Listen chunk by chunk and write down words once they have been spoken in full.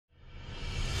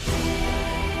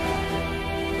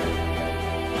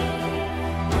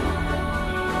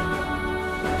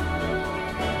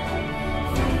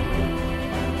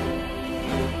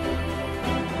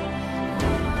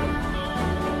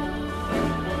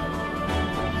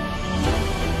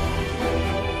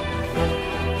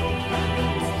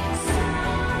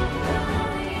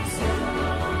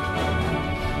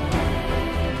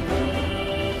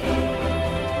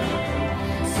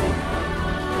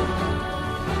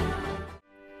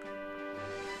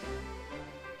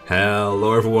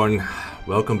Hello everyone,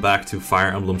 welcome back to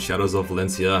Fire Emblem Shadows of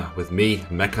Valentia with me,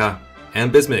 Mekkah,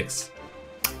 and Bismix.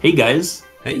 Hey guys.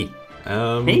 Hey.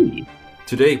 Hey.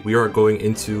 Today we are going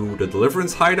into the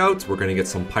Deliverance hideout. We're going to get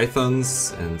some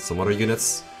pythons and some other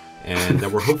units. And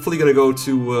then we're hopefully going to go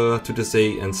to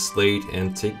Dizay and Slade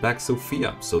and take back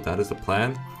Sophia. So that is the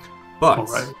plan. But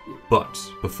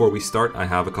before we start, I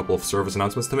have a couple of service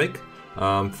announcements to make.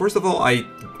 First of all, I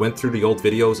went through the old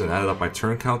videos and added up my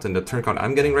turn count, and the turn count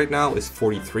I'm getting right now is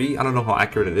 43. I don't know how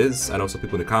accurate it is. I know some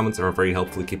people in the comments are very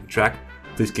helpfully keeping track.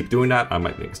 Please keep doing that. I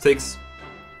might make mistakes.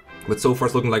 But so far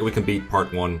it's looking like we can beat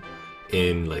part 1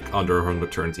 in like under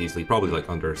 100 turns easily. Probably like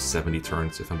under 70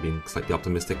 turns if I'm being slightly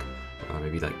optimistic.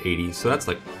 Maybe like 80. So that's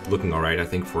like looking alright, I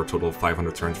think, for a total of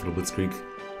 500 turns for the Blitzkrieg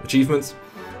achievements.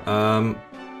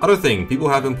 Other thing, people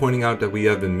have been pointing out that we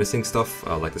have been missing stuff,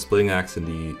 like the Splitting Axe in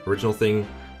the original thing,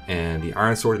 and the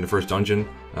Iron Sword in the first dungeon.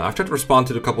 I've tried to respond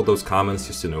to a couple of those comments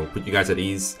just to, put you guys at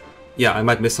ease. Yeah, I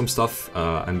might miss some stuff.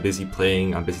 I'm busy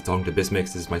playing, I'm busy talking to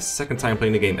Bismix. This is my second time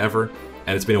playing the game ever,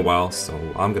 and it's been a while, so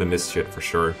I'm gonna miss shit for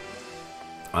sure.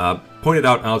 Point it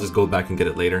out, and I'll just go back and get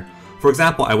it later. For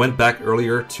example, I went back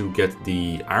earlier to get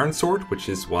the Iron Sword, which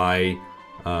is why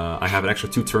I have an extra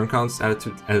 2 turn counts added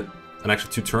to... an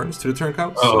extra 2 turns to the turn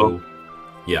count, so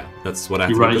yeah, that's what I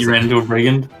have to do. You ran into a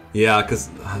brigand? Yeah, because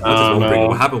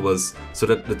what happened was, so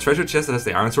that the treasure chest that has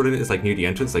the Iron Sword in it is like near the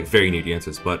entrance, like very near the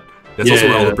entrance, but that's also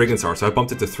where all the brigands are, so I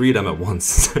bumped into 3 of them at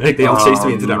once. Like, they all chased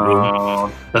me into that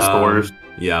room. That's the worst.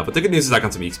 Yeah, but the good news is I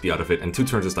got some XP out of it, and 2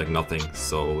 turns is like nothing,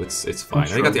 so it's fine.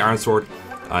 I got the Iron Sword,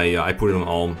 I put it on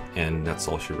Alm, and that's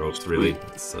all she wrote, really.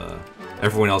 It's,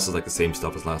 everyone else is like the same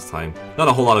stuff as last time. Not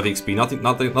a whole lot of XP,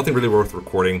 nothing really worth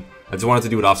recording. I just wanted to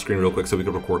do it off screen real quick so we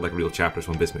could record like real chapters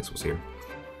when Bismix was here.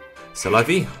 C'est la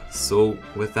vie. So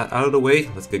with that out of the way,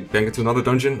 let's get bang into another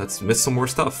dungeon. Let's miss some more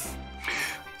stuff.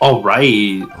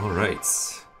 Alright. Alright.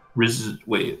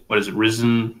 Wait, what is it?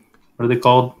 Risen? What are they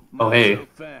called? Oh, hey. So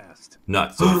fast.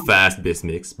 Not so fast,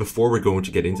 Bismix. Before we're going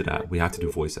to get into that, we have to do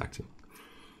voice acting.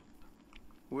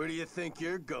 Where do you think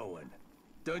you're going?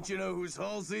 Don't you know whose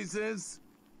halls this is?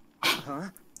 Huh?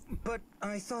 But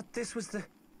I thought this was the...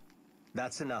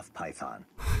 That's enough, Python.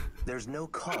 There's no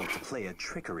call to play a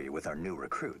trickery with our new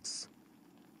recruits.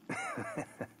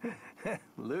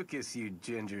 Lucas, you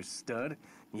ginger stud.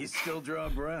 You still draw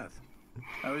breath.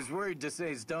 I was worried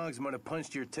Dizay's dogs might have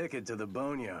punched your ticket to the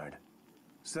boneyard.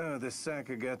 So this sack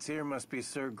of guts here must be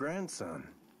Sir Grandson.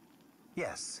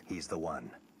 Yes, he's the one.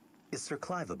 Is Sir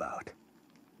Clive about?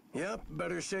 Yep,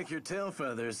 better shake your tail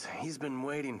feathers. He's been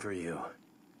waiting for you.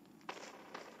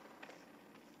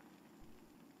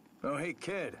 Oh, hey,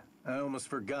 kid. I almost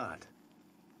forgot.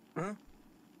 Huh?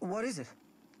 What is it?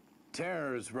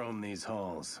 Terrors roam these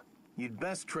halls. You'd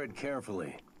best tread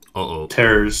carefully. Uh-oh.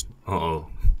 Terrors. Uh-oh.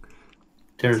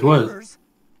 Terrors what? Terrors?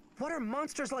 What are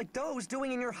monsters like those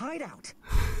doing in your hideout?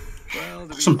 Well,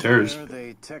 to be Some fair, terrors.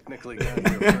 they technically got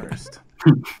here first.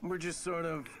 We're just sort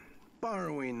of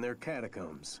borrowing their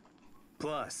catacombs.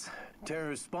 Plus,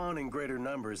 terrors spawn in greater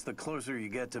numbers the closer you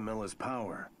get to Milla's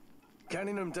power.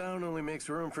 Counting them down only makes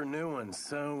room for new ones,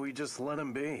 so we just let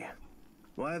them be.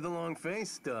 Why the long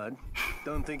face, stud?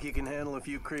 Don't think you can handle a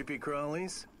few creepy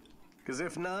crawlies? Because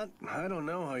if not, I don't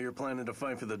know how you're planning to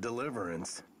fight for the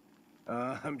Deliverance.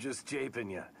 I'm just japing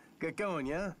you. Get going,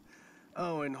 yeah?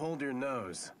 Oh, and hold your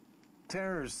nose.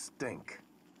 Terrors stink.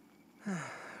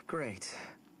 Great.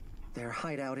 Their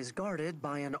hideout is guarded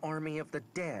by an army of the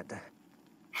dead.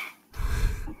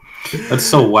 That's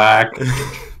so whack.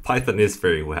 Python is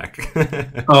very whack.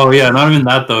 Oh yeah, not even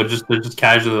that though. They're just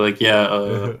casually like,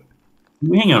 yeah,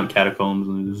 we hang out in catacombs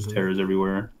and there's terrors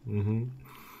everywhere.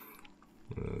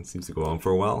 It seems to go on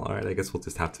for a while. Alright, I guess we'll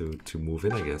just have to move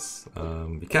in, I guess.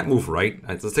 We can't move right.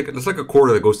 There's like a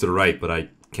corridor that goes to the right, but I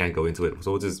can't go into it.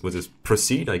 So we'll just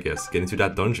proceed, I guess. Get into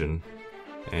that dungeon.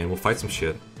 And we'll fight some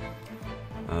shit.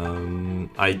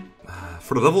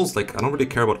 For the levels, like, I don't really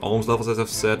care about Alm's levels, as I've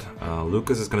said.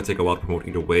 Lucas is going to take a while to promote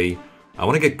either way. I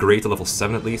want to get Gray to level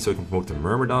 7 at least, so we can promote to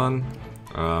Myrmidon.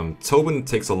 Tobin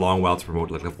takes a long while to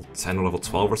promote, like level 10 or level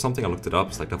 12 or something. I looked it up.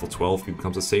 It's like level 12 he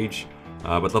becomes a Sage.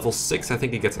 But level 6, I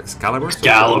think he gets Excalibur.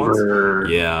 Excalibur!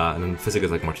 Yeah, and then Physic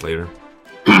is like much later.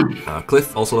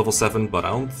 Cliff, also level 7, but I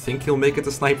don't think he'll make it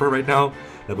to Sniper right now.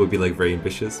 That would be like very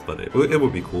ambitious, but it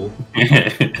would be cool.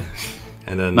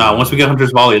 And then once we get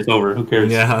Hunter's Volley, it's over. Who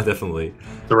cares? Yeah, definitely.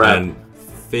 The rat. And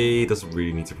Faye doesn't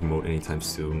really need to promote anytime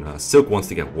soon. Silk wants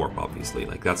to get Warp, obviously.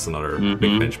 Like, that's another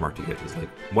big benchmark to get. It's like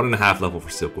 1.5 level for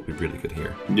Silk would be really good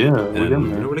here. Yeah, And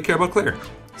we don't really care about Claire.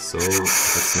 So,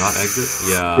 let's not exit.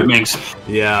 Yeah. It makes.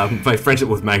 Yeah, my friendship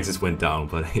with Mangs just went down,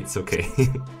 but it's okay.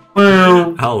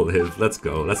 Well, I'll live. Let's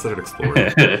go. Let's start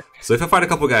exploring. So if I fight a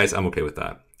couple guys, I'm okay with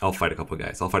that. I'll fight a couple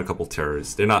guys. I'll fight a couple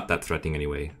terrorists. They're not that threatening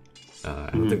anyway.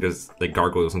 I don't think there's like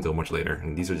gargoyles until much later,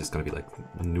 and these are just gonna be like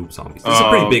noob zombies. This is a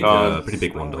pretty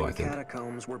big one though, I think.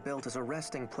 Catacombs were built as a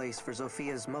resting place for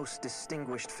Zophia's most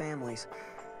distinguished families,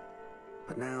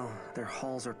 but now their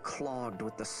halls are clogged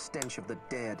with the stench of the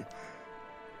dead.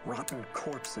 Rotten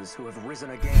corpses who have risen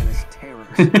again as terrors.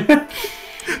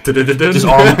 just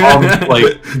all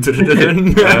like.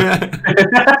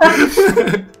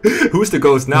 Who's the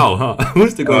ghost now, huh?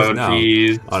 Who's the ghost now?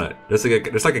 Geez. Oh, there's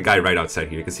like a guy right outside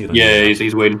here. You can see it. Yeah,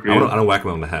 he's waiting for you. I don't whack him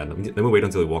on the head. Let me wait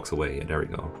until he walks away. Yeah, there we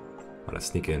go. I'm gonna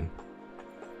sneak in.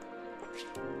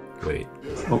 Wait.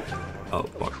 Oh,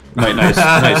 fuck. nice.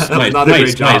 Not a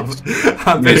great job.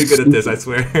 I'm very good at this, I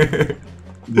swear.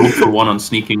 Roll for 1 on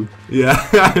sneaking. Yeah,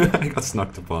 I got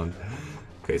snuck upon.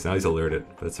 Okay, so now he's alerted,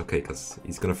 but it's okay because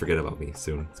he's gonna forget about me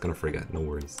soon. He's gonna forget, no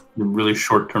worries. Really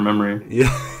short-term memory.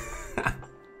 Yeah.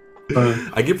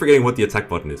 I keep forgetting what the attack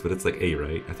button is, but it's like A,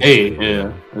 right? I think A,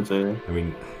 yeah, that's A. I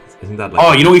mean, isn't that like...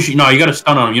 Oh, you know what you should... No, you gotta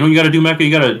stun on him. You know what you gotta do, Mekkah?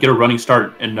 You gotta get a running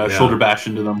start and shoulder bash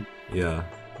into them. Yeah,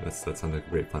 that sounds like a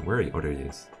great plan. Where are you? Oh, there he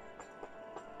is.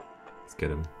 Let's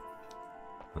get him.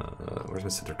 Where's my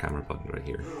center camera button? Right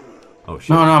here. Oh,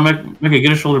 shit. No, Mekkah,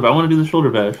 get a shoulder bash. I want to do the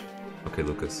shoulder bash. Okay,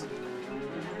 Lucas.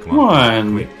 Come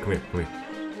on. Come here.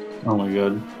 Oh my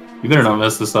god. You better not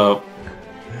mess this up.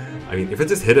 I mean, if it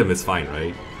just hit him, it's fine,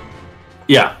 right?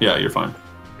 Yeah, you're fine.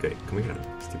 Okay, come here,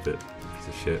 stupid piece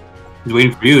of shit. He's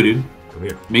waiting for you, dude. Come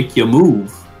here. Make your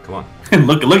move. Come on.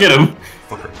 look at him.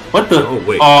 Fucker. What the? Oh,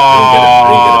 wait. Oh,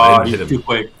 I didn't hit him. Too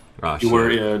quick. Oh, you were,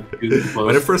 yeah.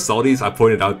 When I first saw these, I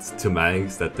pointed out to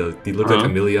Mangs that they look like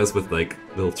Amelia's with like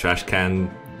little trash can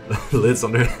lids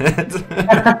on their head.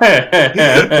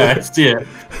 I see it.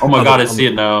 Oh my god, I see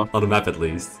it now. On the map at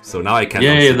least. So now I can't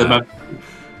unsee the map.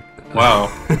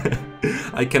 Wow.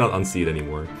 I cannot unsee it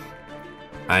anymore.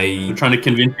 I'm trying to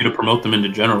convince you to promote them into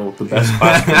general, the best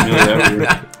class for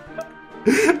Amelia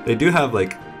ever. They do have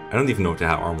like, I don't even know if they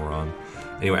have armor on.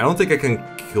 Anyway, I don't think I can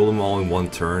kill them all in one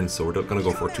turn, so we're gonna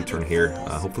go for a 2-turn here.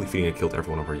 Hopefully Feeding killed every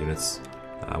one of our units.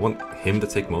 I want him to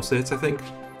take most of the hits, I think.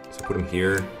 So put him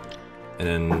here. And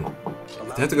then,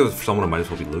 if they have to go for someone, it might as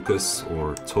well be Lucas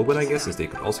or Tobin, I guess, since they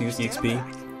could also use the XP.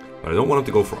 But I don't want him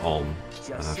to go for Alm.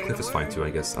 Cliff is fine too, I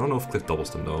guess. I don't know if Cliff doubles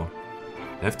them, though.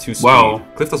 I have 2 speed. Wow.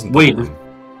 Cliff doesn't double them.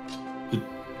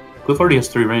 Cliff already has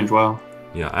 3 range, wow.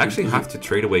 Yeah, I actually have to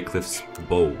trade away Cliff's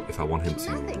bow if I want him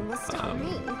to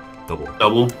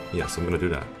double. Yeah, so I'm gonna do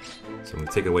that. So I'm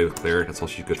gonna take it away with Claire. That's all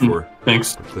she's good for.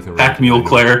 Thanks. Pack mule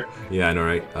Claire. Yeah, I know,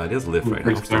 right? He does live right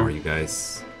now. How strong are you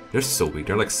guys? They're so weak.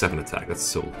 They're like 7 attack. That's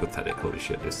so pathetic. Holy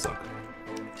shit, they suck.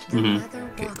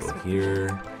 Okay, go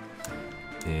here.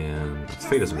 And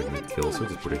Faye doesn't really need kills, so we'll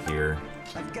just put it here.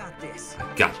 I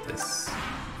got this.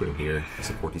 Put him here.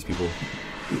 Support these people.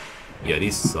 Yeah,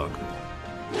 these suck.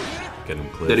 Get him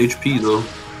Cliff. That HP though.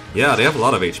 Yeah, they have a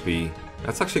lot of HP.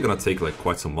 That's actually gonna take like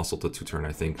quite some muscle to 2-turn,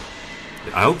 I think.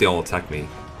 I hope they all attack me.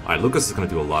 Alright, Lucas is gonna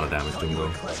do a lot of damage to him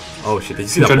though. Oh shit, did you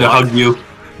see that block? To hug you.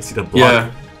 You see that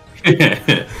block?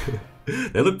 Yeah.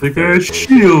 They look pretty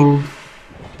shield.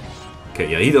 Okay,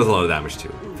 yeah, he does a lot of damage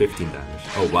too. 15 damage.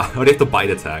 Oh wow, they have to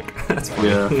bite attack. That's funny.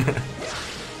 Yeah.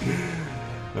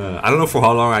 I don't know for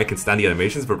how long I can stand the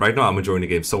animations, but right now I'm enjoying the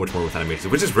game so much more with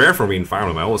animations, which is rare for me in Fire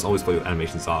Emblem. I always play with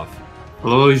animations off.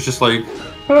 Although he's just like,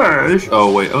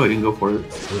 oh wait, he didn't go for it.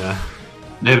 Yeah.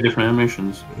 They have different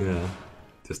animations. Yeah.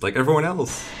 Just like everyone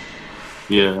else.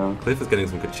 Yeah. Cliff is getting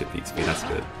some good chip XP, that's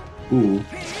good. Ooh.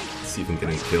 Let's see if he can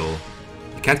get a kill.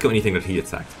 You can't kill anything that he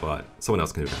attacked, but someone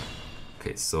else can do that.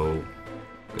 Okay, so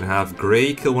gonna have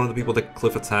Gray kill one of the people that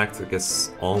Cliff attacked. I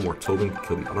guess Alm or Tobin can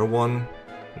kill the other one.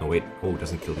 No wait, oh, it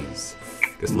doesn't kill these.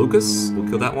 I guess Lucas will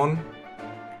kill that one.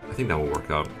 I think that will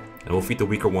work out. And we'll feed the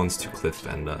weaker ones to Cliff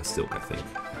and Stilk, I think.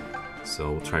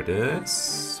 So we'll try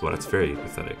this. Well, that's very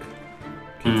pathetic.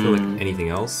 Can you kill like anything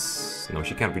else? No,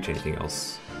 she can't reach anything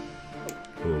else.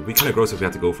 Ooh, we kind of gross if we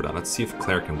have to go for that. Let's see if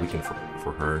Claire can weaken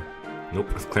for her. Nope,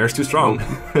 Claire's too strong.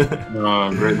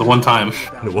 Great. The one time.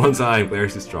 The one time,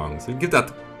 Claire's too strong. So we can give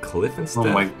that Cliff instead.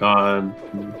 Oh my god.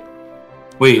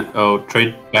 Wait,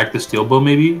 trade back the steel bow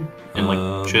maybe? And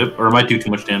like chip? Or it might do too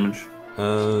much damage.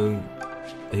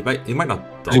 He might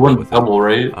not double. He wouldn't double,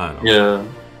 right? I don't know.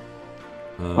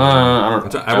 Yeah.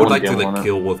 I would like to like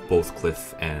kill with both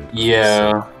Cliff and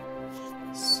yeah.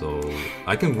 So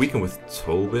I can weaken with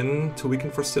Tobin to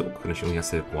weaken for Silk, and she only has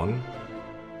to hit 1.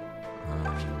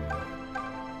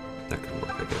 That could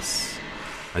work, I guess.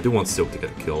 I do want Silk to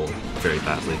get a kill very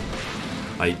badly.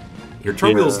 Your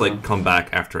turn wheels like come back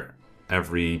after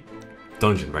every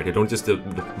dungeon, right? They don't just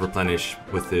replenish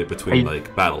with the between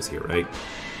like battles here, right?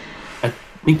 I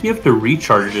think you have to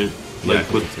recharge it. Like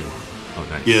yeah, with. Oh,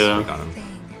 nice. Yeah. I got him.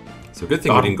 So good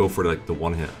thing we didn't go for like the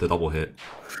one hit, the double hit.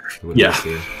 Yeah.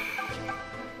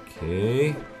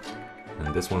 Okay.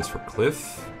 And this one's for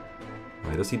Cliff.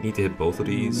 Right, does he need to hit both of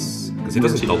these? Because he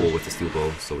doesn't double with the steel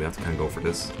bow, so we have to kind of go for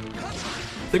this.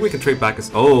 I think we can trade back his.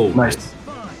 Oh, nice.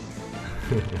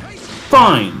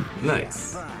 Fine.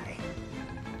 Nice.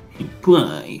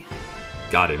 Bye.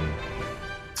 Got him.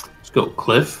 Let's go,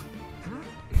 Cliff.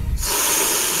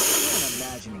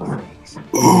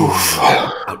 Oof.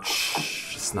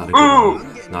 Ouch. It's not a good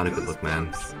one. Not a good look,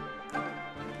 man.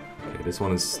 Okay, this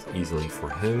one is easily for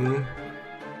him.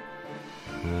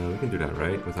 We can do that,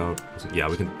 right? Without... Yeah,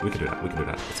 we can do that. We can do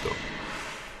that. Let's go.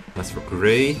 That's for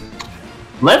Gray.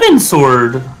 Levin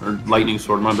sword! Or lightning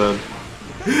sword, my bad.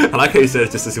 I like how he said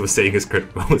it just as he was saying his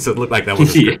crit bone, so it looked like that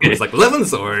was his crit bone. It's like, Levin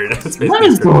sword!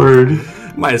 Levin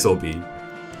sword! Might as well be.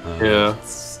 Yeah.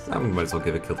 I might as well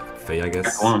give a kill to Faye, I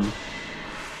guess. One.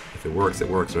 If it works,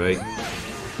 right?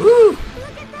 Woo!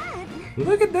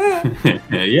 Look at that!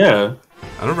 Yeah.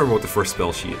 I don't remember what the first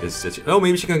spell she is. Oh,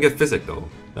 maybe she can get Physic, though.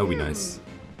 That would be nice.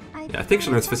 Yeah, I think she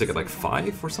learns Physic at like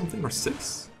 5 or something, or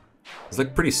 6? It's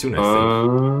like pretty soon, I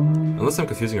think. Unless I'm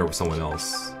confusing her with someone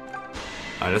else.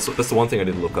 That's the one thing I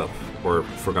didn't look up, or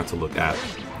forgot to look at,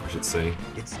 I should say.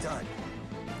 It's done.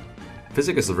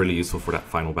 Physic is really useful for that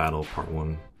final battle, part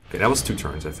 1. Okay, that was 2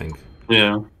 turns, I think.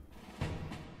 Yeah.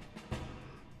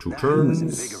 2 turns.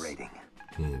 Invigorating.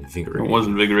 Invigorating. It was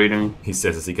invigorating. He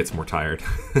says as he gets more tired.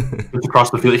 It's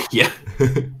across the field. Yeah.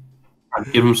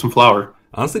 Give him some flour.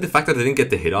 Honestly, the fact that I didn't get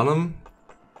the hit on him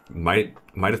might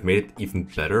have made it even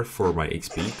better for my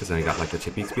XP, because then I got like the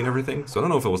chip XP and everything. So I don't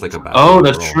know if it was like a bad. Oh,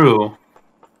 that's true.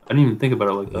 I didn't even think about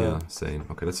it like that. Yeah, same.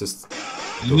 Okay, let's just.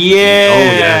 Yeah. Oh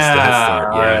yes, that's start.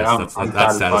 Right, Yes,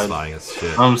 that's satisfying as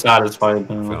shit. I'm satisfied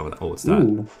now. Oh, it's that.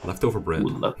 Ooh. Leftover bread.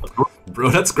 Ooh,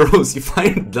 Bro, that's gross. You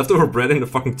find leftover bread in the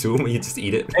fucking tomb and you just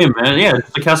eat it. Hey man, yeah,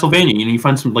 it's like Castlevania. You know, you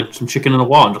find some chicken in a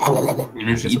wall and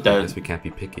you just eat that. I guess we can't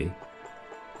be picky.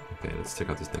 Okay, let's check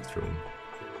out this next room.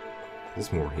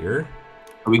 There's more here.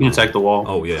 We can attack the wall.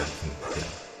 Oh yeah.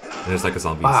 And there's like a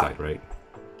zombie inside, right?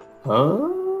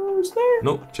 Is there?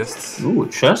 Nope, chests. Ooh, a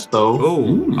chest though.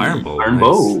 Oh, iron bow. Iron nice.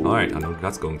 bow. Alright, I know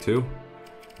that's going too.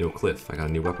 Yo, Cliff, I got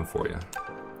a new weapon for you.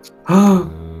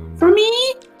 For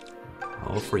me?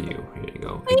 All for you. Here you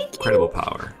go. Incredible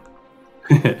power.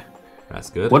 That's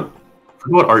good. What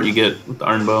art you get with the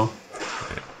iron bow?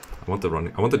 Okay. I want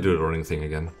to do the running thing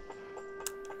again.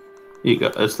 Here you go.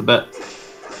 That's the bet. No,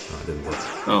 it didn't work.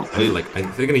 Oh, I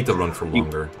think I need to run for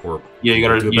longer, or yeah, you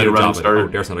gotta do a better run job. start. Oh,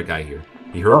 there's another guy here.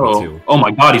 He hurt me too. Oh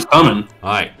my God, he's coming.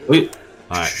 All right. Wait.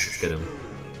 All right, let's get him.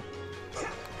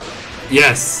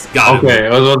 Yes, got him. Okay,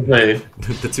 I was about to say.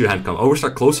 The 2-hand combo. Oh, we're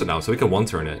start closer now, so we can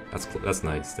 1-turn it. That's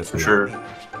nice. That's For neat. sure.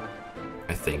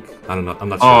 I think. I don't know. I'm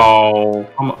not sure. Oh.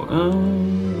 Come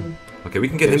on. Okay, we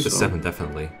can get him to so. 7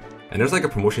 definitely. And there's like a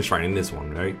promotion shrine in this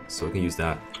one, right? So we can use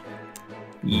that.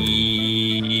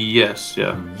 Yes.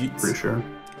 Yeah. Yeet. Pretty sure.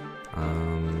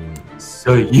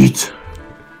 So, Yeet.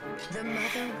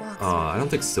 I don't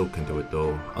think Silk can do it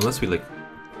though. Unless we like...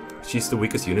 She's the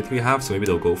weakest unit we have, so maybe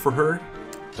they'll go for her.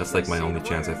 That's like my only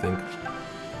chance, I think.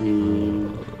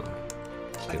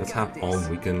 Okay, let's have Alm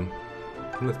weaken.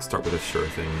 Let's start with a sure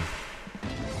thing.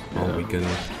 Alm weaken.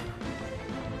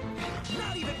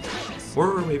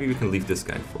 Or maybe we can leave this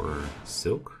guy for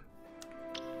Silk.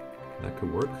 That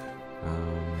could work.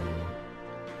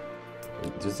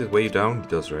 Does it weigh you down? It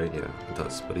does, right? Yeah, it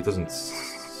does. But he doesn't...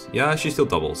 Yeah, she still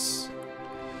doubles.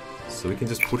 So we can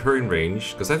just put her in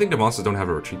range, because I think the monsters don't have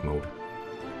a retreat mode.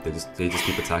 They just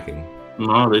keep attacking.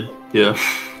 No, yeah.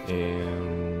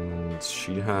 And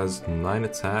she has 9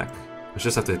 attack. I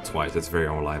just have to hit twice. That's very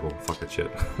unreliable. Fuck that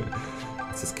shit.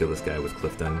 Let's just kill this guy with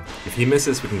Cliff then. If he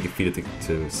misses, we can feed it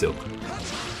to Silk.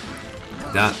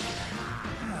 That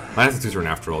might have to 2-turn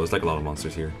after all. There's like a lot of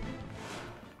monsters here.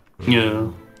 Yeah.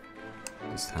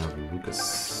 Just have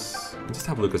Lucas. Just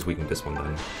have Lucas weaken this one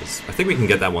then. I think we can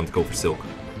get that one to go for Silk.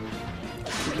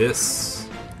 This.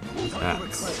 That.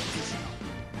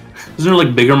 Is there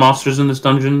like bigger monsters in this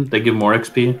dungeon? They give more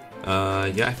XP?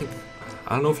 Yeah, I think.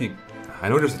 I don't know if you. I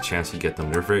know there's a chance you get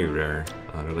them. They're very rare.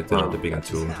 They're like the big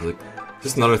entombed. Like,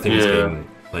 just another thing this game,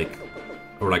 like,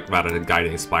 or like rather the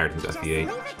Gaiden inspired into FE8.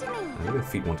 I'm gonna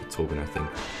feed one to Tobin, I think.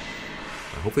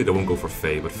 Hopefully they won't go for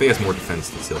Faye, but Faye has more defense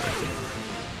than Silk, I think.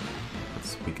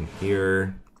 Let's weaken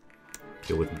here.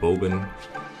 Deal with Bobin.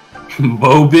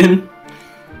 Bobin?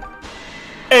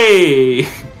 Hey!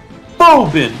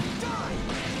 Bobin!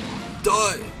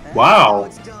 Die! Wow.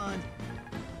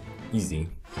 Easy.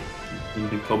 Didn't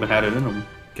think Bobin had it in him.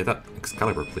 Get that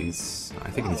Excalibur, please. I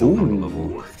think it needs a lower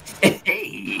level.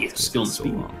 Hey! Skill and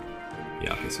speed.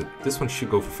 Yeah, okay, so this one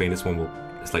should go for Faye. This one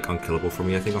is like unkillable for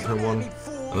me, I think, on turn 1.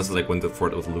 Unless it like went for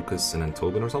it with Lucas and then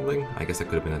Tobin or something. I guess that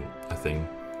could have been a thing.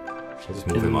 I'll just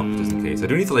move him up just in case. I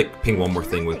do need to like ping one more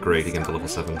thing with Grey to get him to level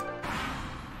 7.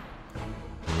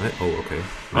 Alright, oh, okay.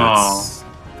 That's,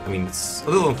 I mean, it's a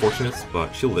little unfortunate,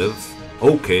 but she'll live.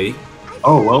 Okay.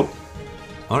 Oh, well.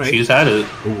 Alright. She's had it.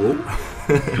 Whoa.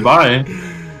 Goodbye.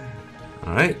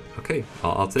 Alright, okay.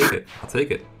 I'll take it. I'll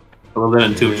take it. Well,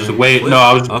 then, too. Just wait. No,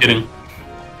 I was just kidding.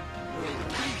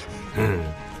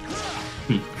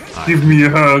 Give me a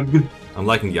hug. I'm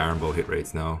liking the iron bow hit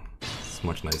rates now. It's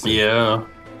much nicer. Yeah.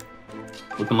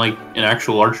 Looking like an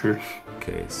actual archer.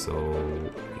 Okay, so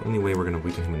the only way we're gonna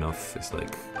weaken him enough is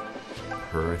like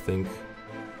her, I think.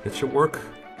 It should work.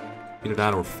 Either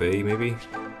that or Faye, maybe.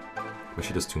 But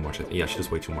she does too much. Yeah, she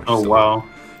does way too much. Oh, so wow.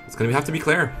 It's gonna have to be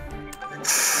Claire.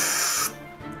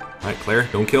 Alright, Claire,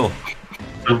 don't kill.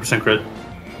 100% crit.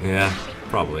 Yeah,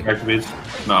 probably. Activates.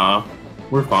 Nah.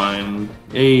 We're fine.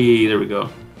 Hey, there we go.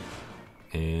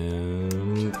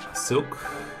 And Silk.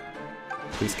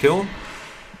 Please kill.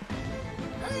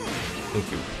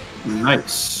 Thank you.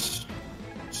 Nice.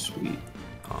 Sweet.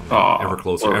 Ever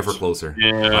closer, close. ever closer.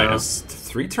 Yeah. Minus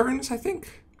 3 turns, I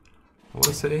think? I want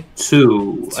to say?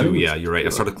 2. 2, yeah, you're right. I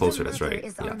started closer, that's right.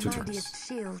 Yeah, 2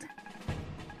 turns.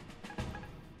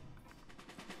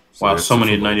 Wow, so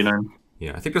many at 99.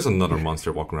 Yeah, I think there's another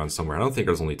monster walking around somewhere. I don't think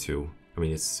there's only 2. I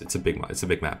mean, it's a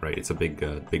big map, right? It's a big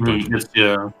dungeon.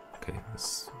 Yeah. Okay,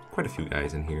 there's quite a few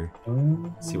guys in here.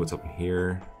 Let's see what's up in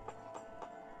here.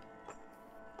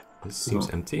 This seems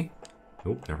empty.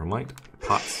 Oh, never mind.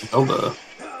 Pots. Zelda.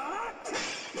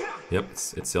 Yep,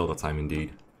 it's Zelda time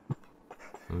indeed.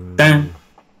 Dun,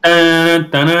 dun,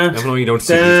 dun, dun, Definitely you don't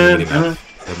see these in the minimap.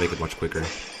 That'll make it much quicker.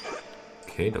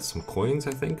 Okay, that's some coins,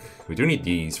 I think. We do need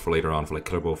these for later on for like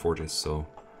Killer Bow Forges, so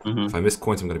if I miss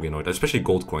coins, I'm gonna be annoyed. Especially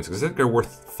gold coins, because I think they're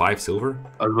worth 5 silver.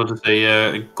 I was about to say,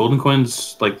 yeah, golden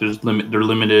coins, like they're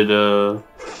limited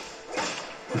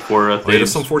for yeah,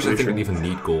 there's some forges I think that even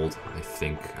need gold. I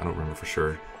think I don't remember for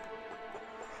sure.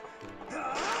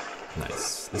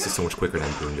 Nice. This is so much quicker than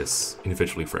doing this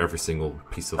individually for every single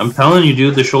piece of. I'm telling you,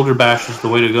 dude, the shoulder bash is the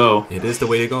way to go. It is the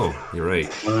way to go. You're right.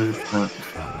 100%.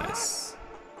 Oh, nice.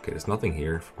 Okay, there's nothing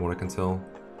here from what I can tell.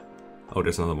 Oh,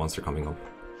 there's another monster coming up.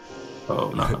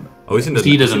 Oh no. Oh, he's in the,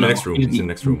 next room. He's in the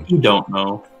next room. You don't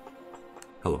know.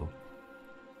 Hello.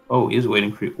 Oh, he is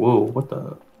waiting for you. Whoa, what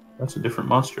the? That's a different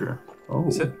monster. Oh.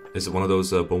 Is it? Is it one of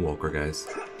those Bone Walker guys?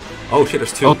 Oh shit,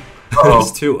 there's 2. Oh.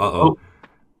 There's 2. Uh-oh. Oh.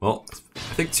 Well,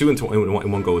 I think 2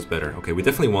 in one go is better. Okay, we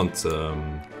definitely want...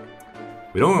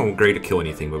 we don't want Grey to kill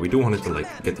anything, but we do want it to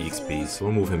like get the XP, so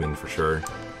we'll move him in for sure.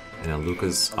 And then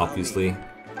Lucas, obviously.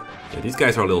 Yeah, these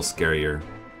guys are a little scarier.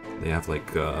 They have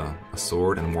like a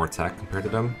sword and more attack compared to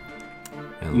them.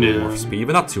 And a little more speed,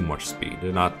 but not too much speed.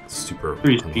 They're not super...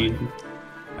 3 speed.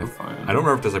 I don't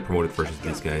remember if there's like promoted versions of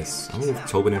these guys. I'm gonna move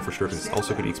Tobin in for sure, because it's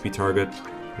also a good XP target.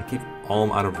 I'm gonna keep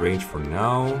Alm out of range for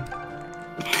now.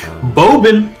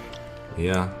 Bobin!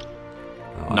 Yeah.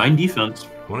 9 defense.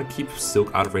 I want to keep Silk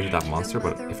out of range of that monster,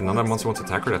 but if another monster wants to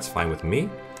attack her, that's fine with me.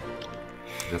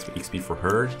 That's XP for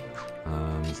her.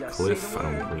 Cliff, I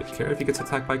don't really care if he gets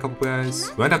attacked by a couple guys.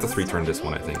 We might have to 3-turn this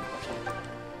one, I think.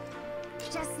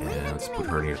 Yeah, let's put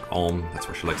her near Alm. That's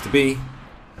where she likes to be.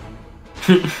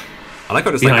 I like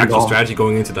how there's like actual strategy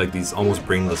going into like these almost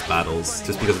brainless battles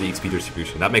just because of the XP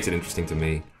distribution. That makes it interesting to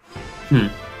me.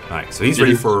 Alright, so he's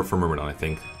ready for Myrmidon, I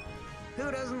think. Who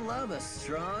doesn't love a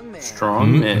strong man?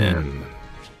 Strong man.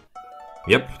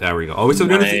 Yep, there we go. Oh, so we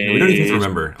don't need to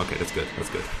remember. Okay, that's good. That's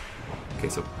good. Okay,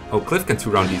 so Cliff can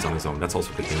 2-round these on his own. That's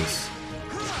also good news.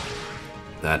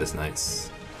 That is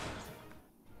nice.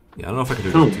 Yeah, I don't know if I can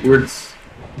do this.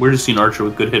 We're just seeing Archer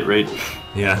with good hit rate.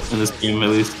 Yeah, in this game at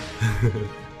least.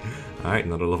 All right,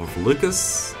 another level for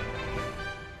Lucas.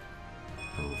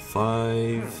 Level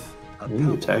 5.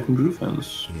 Ooh, attack and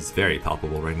defense. He's very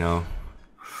palpable right now.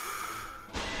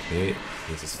 Okay,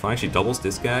 this is fine. She doubles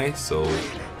this guy, so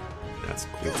that's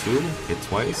cool too. Hit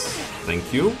twice.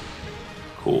 Thank you.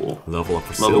 Cool. Level up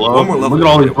for level Silk. up. One more level. Look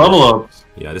at all these level ups.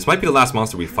 Yeah, this might be the last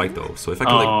monster we fight though. So if I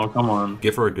can come on.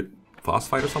 give her a good boss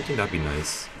fight or something, that'd be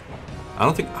nice. I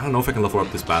don't know if I can level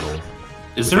up this battle.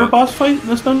 Is there a boss fight in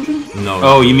this dungeon? No.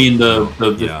 Oh, you mean the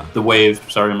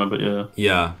wave? Sorry, my bad. Yeah.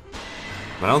 Yeah.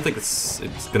 But I don't think it's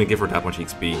gonna give her that much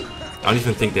XP. I don't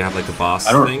even think they have like a boss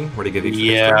thing where they give XP.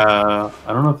 Yeah,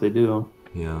 I don't know if they do.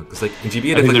 Yeah, because like in GBA they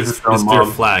have like this clear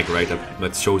flag, right,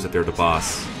 that shows that they're the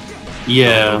boss. Yeah. I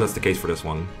don't know if that's the case for this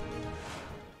one.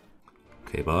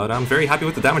 Okay, but I'm very happy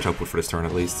with the damage output for this turn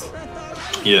at least.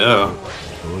 Yeah.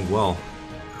 Doing well.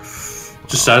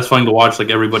 Just satisfying to watch like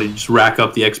everybody just rack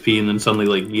up the XP and then suddenly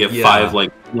like you get 5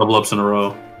 like level ups in a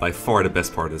row. By far the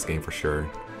best part of this game for sure.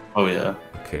 Oh yeah.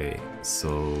 Okay,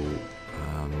 so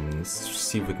let's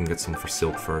see if we can get some for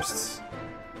Silk first.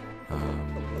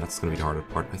 That's gonna be the harder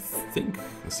part, I think.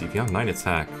 Let's see if you have 9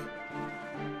 attack.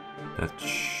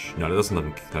 No, that doesn't let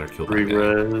her kill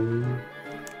that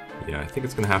guy. Yeah, I think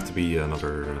it's gonna have to be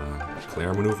another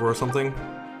Claire maneuver or something.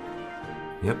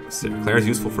 Yep, so Claire's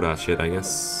useful for that shit, I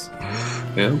guess.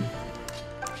 Yeah.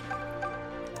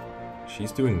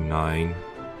 She's doing 9.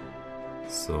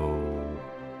 So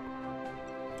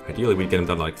ideally we'd get him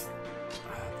done like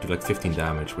do like 15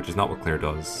 damage, which is not what Claire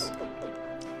does.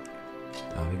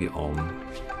 Maybe Ulm.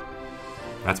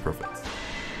 That's perfect.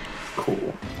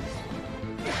 Cool.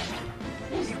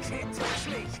 You can't touch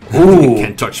me. Ooh, you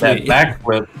can't touch that me.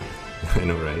 Backflip. I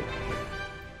know, right?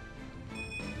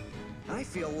 I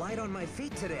feel light on my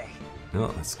feet today. No,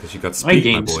 that's because you got I speed, my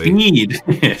gained boy. speed.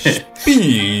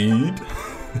 Speed.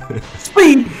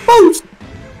 Speed boost.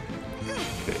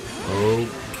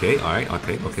 Okay. All right.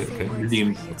 Okay.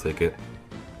 Redeemed. I'll take it.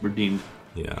 Redeemed.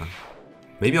 Yeah.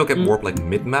 Maybe I'll get warp like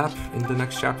mid-map in the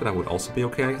next chapter. That would also be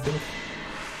okay, I think.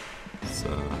 So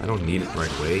I don't need it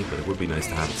right away, but it would be nice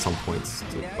to have at some points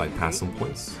to bypass some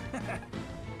points.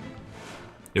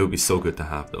 It would be so good to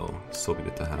have, though. So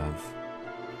good to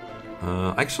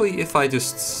have. Actually, if I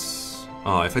just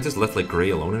left like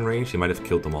Gray alone in range, he might have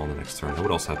killed them all in the next turn. That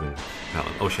would also have been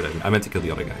valid. Oh shit! I meant to kill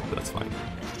the other guy, but that's fine.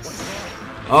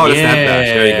 Oh, that's the head bash.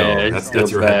 There you go.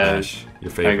 That's your head bash. Your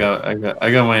favorite.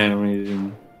 I got my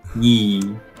animation. Yee.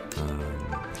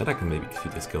 Then I can maybe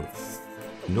keep this kill.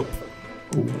 Nope.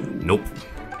 Nope.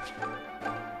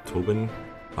 Tobin.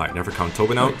 Alright, never count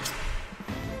Tobin out.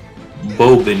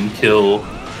 Bobin kill.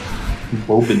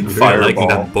 Bobin fireball. Liking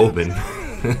that Bobin.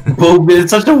 Bobin,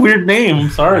 it's such a weird name. I'm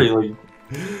sorry. Like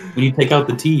when you take out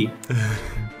the T.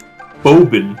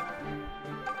 Bobin.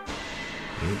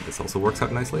 This also works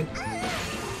out nicely.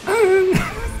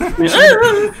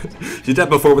 She did that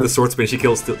before with the sword spin. She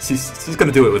kills. She's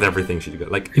gonna do it with everything she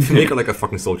got. Like if you make her like a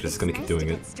fucking soldier, she's gonna keep doing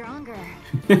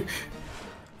it.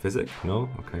 Physic? No.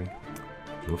 Okay.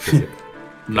 No physic.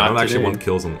 Not I don't actually today. want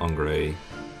kills on Gray.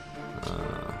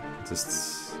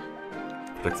 Just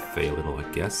protect Faye a little, I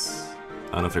guess.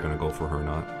 I don't know if they're gonna go for her or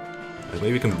not.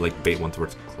 Maybe we can like bait one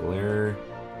towards Claire.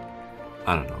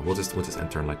 I don't know. We'll just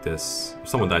end turn like this. If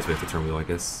someone dies, we have to turn wheel, I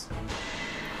guess.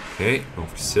 Okay, going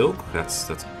for Silk. That's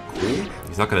cool.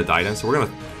 He's not gonna die then, so we're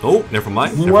gonna. Oh, never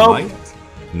mind.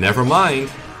 Never mind.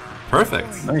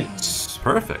 Perfect. Nice.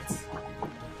 Perfect.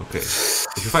 Okay.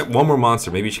 If you fight one more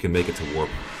monster, maybe she can make it to warp.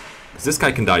 Because this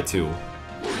guy can die too.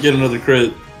 Get another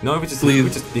crit. No, we just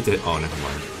need to. Oh, never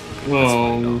mind. Okay, that's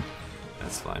fine. No.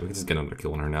 That's fine. We can just get another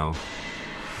kill on her now.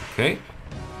 Okay.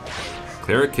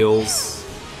 Clara kills.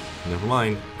 Never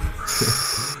mind.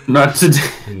 Not today.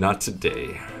 Not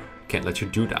today. Can't let you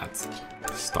do that.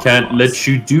 Can't let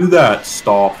you do that,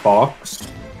 Star Fox.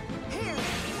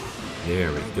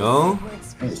 There we go.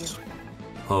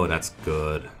 Oh, that's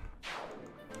good.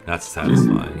 That's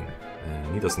satisfying.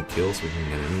 And he doesn't kill, so we can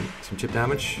get in some chip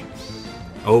damage.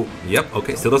 Oh, yep.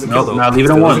 Okay, still doesn't kill though. Nah, leave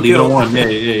it on 1. Leave it on 1.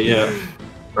 Yeah.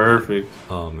 Perfect.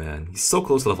 Oh man, he's so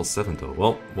close to level 7 though.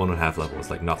 Well, 1.5 level is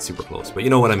like not super close, but you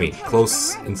know what I mean.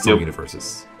 Close in some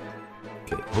universes.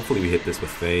 Okay, hopefully we hit this with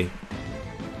Faye.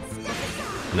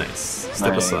 Nice.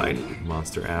 Step aside,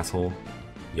 monster asshole.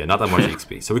 Yeah, not that much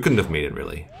XP, so we couldn't have made it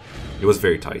really. It was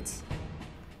very tight.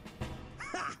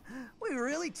 We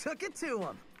really took it to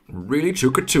him. Really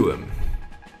took it to him.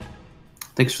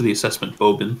 Thanks for the assessment,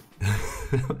 Bobin.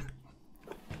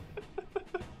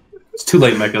 It's too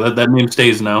late, Mekkah. That name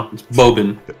stays now. It's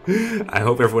Bobin. I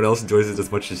hope everyone else enjoys it as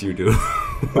much as you do.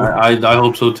 I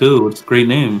hope so too. It's a great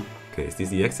name. Okay, is this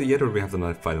the exit yet, or do we have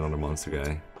to fight another monster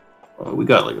guy? We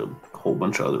got like a whole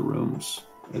bunch of other rooms,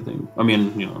 I think. I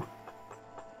mean, you know.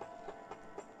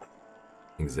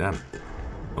 Examine.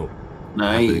 Oh.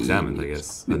 Nice. Examined, I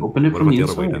guess. We opened it what from about the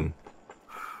other way inside. then?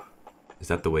 Is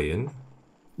that the way in?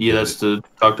 Yeah, that's to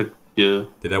talk to. Yeah.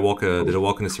 Did I walk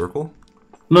in a circle?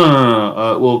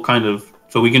 No. Well, kind of.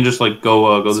 So we can just like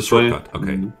go It's this a way. shortcut.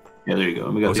 Okay. Yeah, there you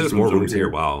go. We got there's these more over rooms here.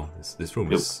 Wow, this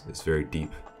room is very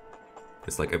deep.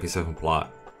 It's like FP7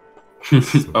 plot.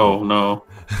 Oh no.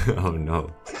 Oh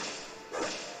no.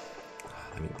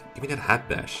 I mean, give me that hat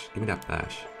bash. Give me that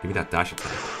bash. Give me that dash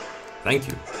attack. Thank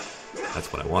you.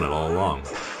 That's what I wanted all along.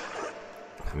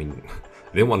 I mean,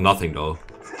 I didn't want nothing though.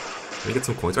 Let me get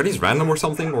some coins. Are these random or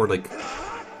something? Or like,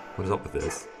 what is up with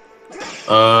this?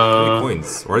 How many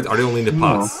coins? Or are they only in the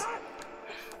pots?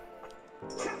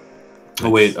 Oh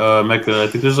wait, Mekkah, I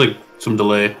think there's like some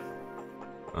delay.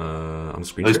 On the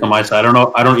screen. At least on my side.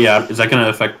 I don't. Yeah, is that gonna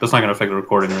affect? That's not gonna affect the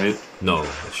recording, right? No,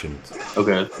 it shouldn't.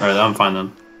 Okay, all right, I'm fine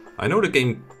then. I know the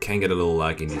game can get a little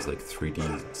laggy in these like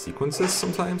 3D sequences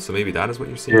sometimes, so maybe that is what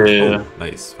you're seeing. Yeah. Oh,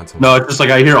 nice. No, it's just like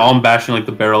I hear Alm bashing like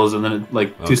the barrels, and then it,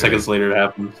 like 2 seconds later it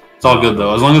happens. It's all good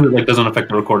though, as long as it like doesn't affect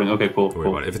the recording. Okay, cool. Don't worry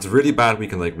about it. If it's really bad, we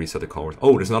can like reset the call.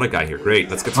 Oh, there's another guy here. Great.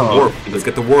 Let's get some warp. Let's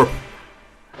get the warp.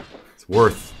 It's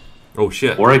worth. Oh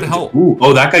shit! What the hell? Ooh.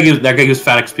 Oh, that guy gives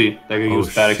fat XP. That guy gives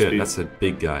fat XP. That's a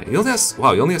big guy. He only has he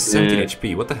only has 17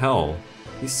 HP. What the hell?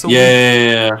 He's so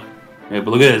yeah, but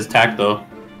look at his attack though.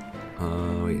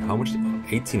 Wait, how much?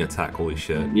 18 attack. Holy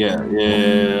shit.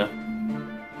 Yeah.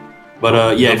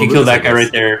 But yeah, if you kill that guy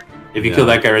right there, you kill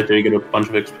that guy right there, you get a bunch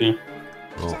of XP.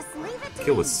 Well,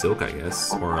 kill with Silk, I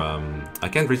guess, or I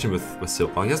can't reach him with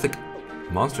Silk. Oh, he has like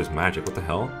monstrous magic. What the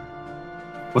hell?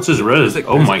 What's his res? Like,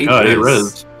 oh my god, he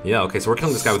res. Yeah, okay, so we're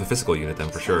killing this guy with a physical unit then,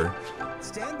 for sure.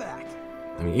 Stand back.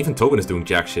 I mean, even Tobin is doing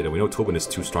jack shit, and we know Tobin is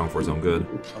too strong for his own good.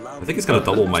 I think he's gonna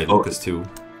double my Lucas too.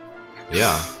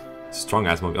 Yeah, strong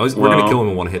ass monkey. We're gonna kill him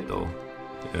in one hit though.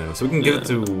 So we can give it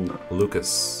to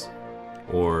Lucas,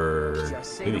 or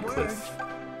maybe Cliff.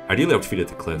 Ideally, I would feed it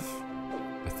to Cliff,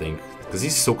 I think, because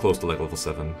he's so close to like level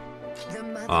 7.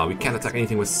 We can't attack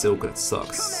anything with Silk, that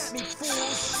sucks.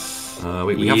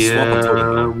 Wait, we have swap on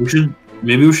Tobin.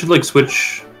 Maybe we should like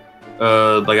switch.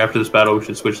 Like after this battle, we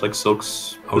should switch like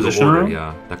Silk's position around.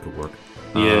 Yeah, that could work.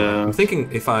 Yeah. I'm thinking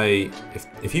if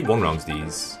he one rounds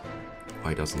these, oh,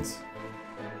 he doesn't.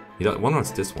 He one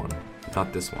rounds this one,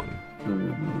 not this one.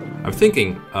 I'm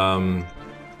thinking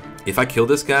if I kill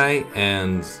this guy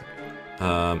and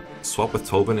swap with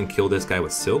Tobin and kill this guy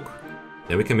with Silk,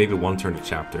 then we can maybe one turn the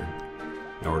chapter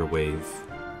or the wave.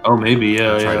 Oh, maybe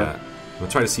yeah. Try that. I'm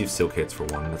gonna try to see if Silk hits for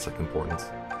one. That's like important.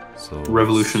 So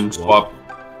revolution swap.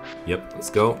 Yep, let's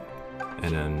go.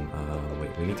 And then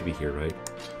wait, we need to be here, right?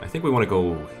 I think we want to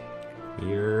go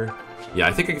here. Yeah,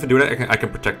 I think if I do that, I can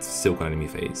protect Silk on enemy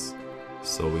phase.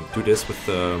 So we do this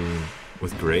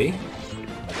with Gray.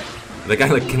 The guy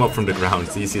like came up from the ground.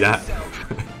 Do you see that?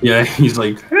 Yeah, he's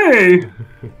like, hey,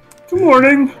 good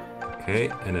morning. Okay,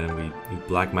 and then we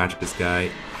black magic this guy.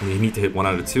 And we need to hit 1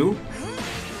 out of 2.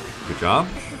 Good job.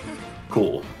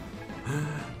 Cool.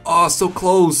 Oh, so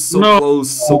close, so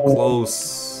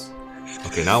close.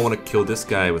 Okay, now I want to kill this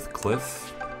guy with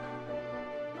Cliff.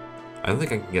 I don't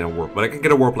think I can get a warp, but I can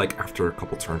get a warp like after a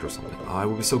couple turns or something. Oh, it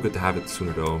would be so good to have it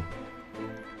sooner though.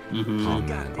 Oh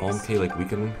man, OMK like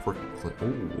weaken for Cliff.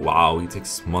 Oh wow, he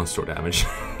takes monster damage.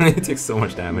 He takes so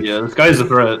much damage. Yeah, this guy's a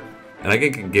threat. And I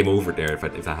get game over there if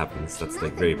that happens. That's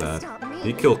like very bad. Did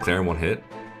he kill Claire in 1 hit?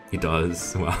 He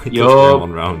does. Wow, he kills Claire in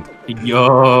 1 round.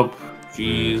 Yup.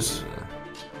 Jeez.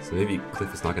 So maybe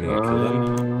Cliff is not gonna get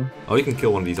killed then. Oh, you can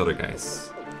kill one of these other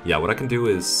guys. Yeah, what I can do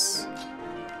is...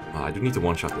 I do need to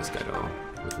one-shot this guy though,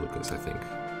 with Lucas, I think.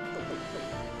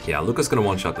 Yeah, Lucas is gonna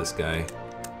one-shot this guy.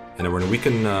 And then we're gonna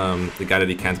weaken the guy that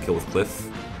he can't kill with Cliff.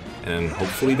 And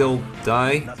hopefully they'll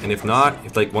die. And if not,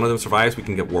 if like one of them survives, we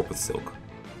can get warp with Silk.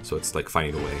 So it's like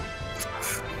finding a way.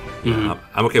 Yeah,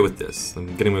 I'm okay with this.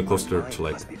 I'm getting way closer to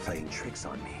like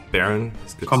Baron.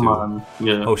 It's good Come too. on.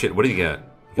 Yeah. Oh shit, what did you get?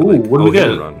 Ooh, what do we get?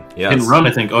 Hit and run. Yes. Hit and run,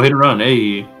 I think. Oh, hit and run.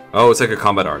 Hey. Oh, it's like a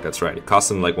combat arc. That's right. It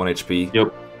costs him like 1 HP.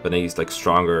 Yep. But then he's like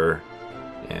stronger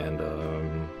and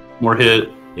more hit.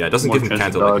 Yeah, it doesn't give him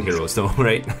Kanto like heroes, though,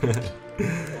 right?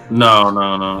 No.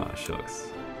 Ah, shucks.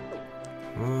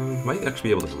 Might actually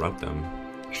be able to route them.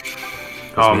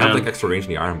 Oh, we man. have like extra range in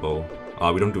the iron bow.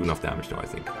 We don't do enough damage though, I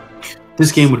think.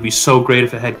 This game would be so great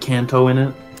if it had Kanto in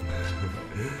it.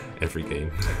 Every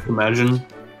game. Imagine.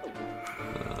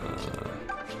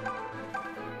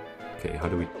 Okay, how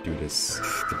do we do this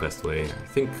the best way? I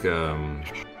think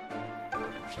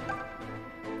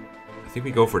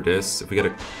we go for this. If we get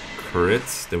a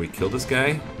crit, then we kill this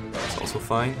guy. That's also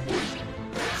fine.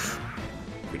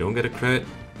 If we don't get a crit,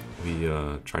 we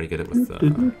try to get it with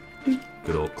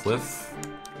good old Cliff.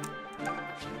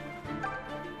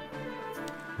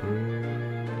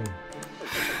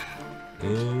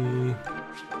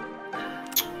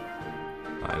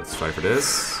 Alright, let's try for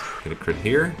this. Get a crit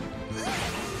here.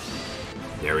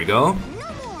 There we go.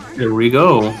 There we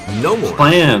go. No more.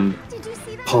 Planned.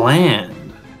 Planned.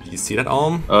 Did you see that,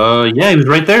 Alm? Yeah, he was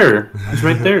right there. He's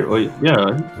right there. Oh,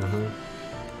 yeah.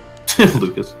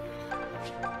 Lucas.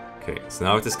 Okay, Okay, so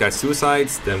now if this guy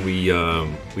suicides, then we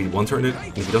one-turn it.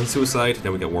 If he doesn't suicide,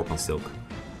 then we get warp on Silk.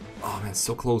 Oh man,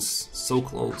 so close, so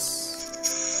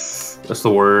close. That's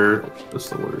the word. That's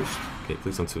the worst. Okay,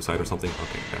 please don't suicide or something.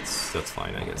 Okay, that's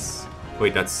fine, I guess.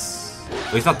 Wait, that's...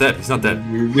 Oh, he's not dead. He's not dead.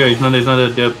 Yeah, he's not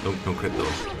dead. Yep. Don't crit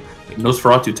though.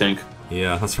 Nosferatu tank.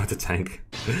 Yeah, that's right, the tank.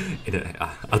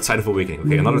 Outside of Awakening.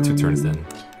 Okay, another 2 turns then.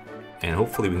 And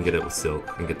hopefully we can get it with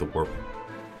Silk and get the warp.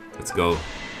 Let's go.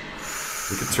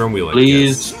 We can turn wheel,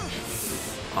 Please.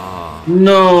 I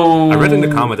No. I read in the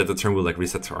comment that the turn wheel like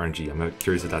resets to RNG. I'm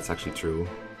curious if that's actually true.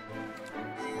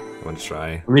 I want to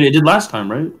try. I mean, it did last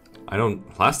time, right? I don't...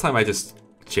 Last time I just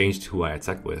changed who I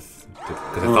attack with.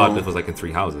 Because I thought it was like in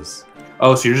 3 houses.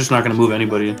 Oh, so you're just not going to move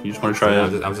anybody. You just want to try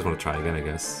it. I just want to try again, I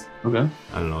guess. Okay.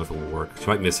 I don't know if it will work. She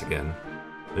might miss again.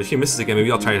 But if she misses again,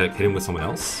 maybe I'll try to hit him with someone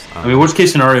else. I mean, worst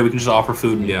case scenario, we can just offer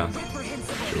food. And... Yeah.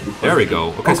 There we go.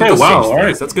 Okay, Okay, so wow,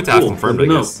 alright. That's good to have confirmed, I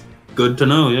guess. Good to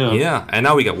know, yeah. Yeah, and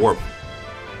now we get warp.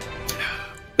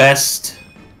 Best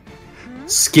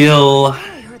skill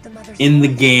in the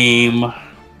game,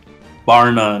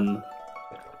 bar none.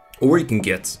 Or you can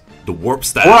get the warp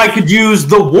staff. Or I could use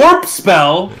the warp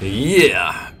spell.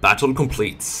 Yeah, battle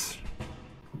complete.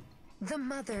 The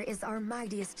mother is our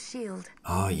mightiest shield.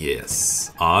 Ah,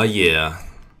 yes. Ah, yeah.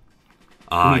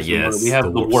 Ah, yes. We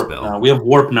have the warp spell. now. We have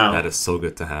warp now. That is so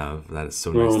good to have. That is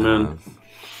so nice to have.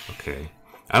 Okay.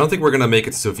 I don't think we're gonna make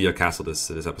it to Sophia Castle this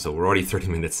episode. We're already 30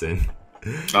 minutes in.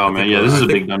 Oh man, yeah, this is a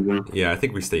big dungeon. Yeah, I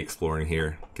think we stay exploring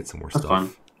here. Get some more That's stuff. Fine.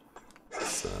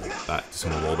 Let's do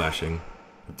some more wall bashing.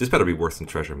 This better be worse than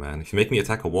treasure, man. If you make me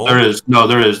attack a wall... There is. No,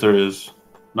 there is.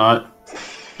 Not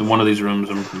in one of these rooms,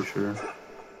 I'm pretty sure.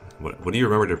 What do you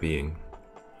remember there being?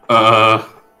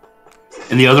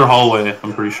 In the other hallway,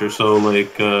 I'm pretty sure. So,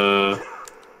 like,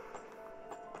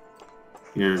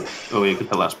 here... Oh, you get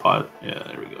the last pot. Yeah,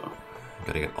 there we go.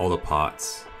 Gotta get all the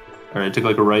pots. Alright, take,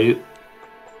 like, a right.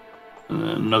 And then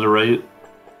another right.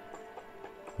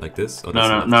 Like this? Oh,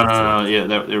 No. Yeah,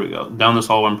 there we go. Down this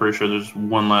hall, I'm pretty sure there's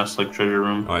one last, like, treasure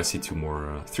room. Oh, I see 3 more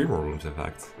rooms, in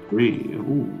fact. 3.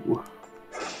 Ooh.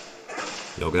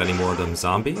 Y'all got any more of them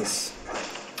zombies?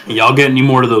 Y'all get any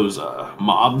more of those,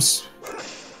 mobs?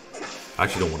 I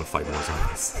actually don't want to fight more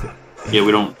zombies. Yeah,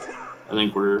 we don't. I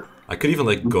think we're... I could even,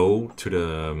 like, go to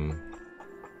the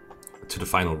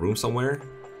final room somewhere,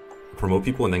 promote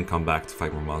people, and then come back to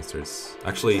fight more monsters.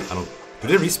 Actually, I don't... Do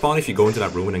they respawn if you go into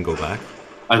that room and then go back?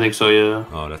 I think so, yeah.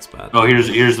 Oh, that's bad. Oh, here's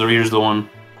the one.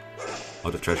 Oh,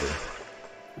 the treasure.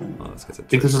 Oh, let's get the I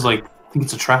think this is like... I think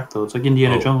it's a trap, though. It's like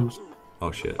Indiana Jones.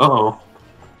 Oh, shit. Uh-oh.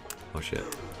 Oh, shit.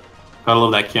 Gotta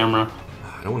love that camera.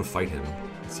 I don't want to fight him.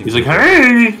 He's like,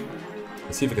 hey!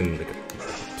 Let's see if we can like,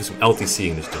 do some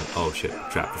LTC and just jump. Oh shit,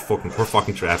 trapped. We're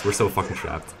fucking trapped. We're so fucking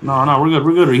trapped. No,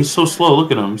 we're good. He's so slow.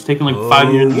 Look at him. He's taking like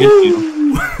 5 years to get to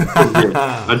you.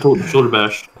 I told him, shoulder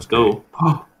bash. Let's go.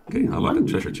 Okay, how about the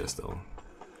treasure chest though?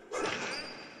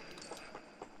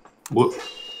 What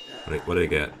did I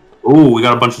get? Oh, we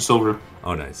got a bunch of silver.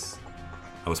 Oh, nice.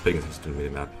 I was paying attention to the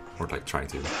minimap, or like trying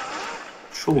to.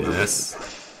 Shoulder. Yes.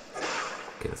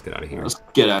 Okay, let's get out of here. Let's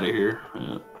get out of here.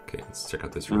 Yeah. Okay, let's check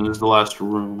out this And room. there's the last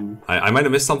room. I might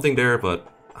have missed something there, but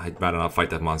I'd rather not fight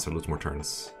that monster, lose more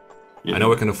turns. Yeah. I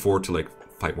know I can afford to like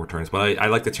fight more turns, but I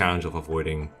like the challenge of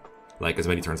avoiding like as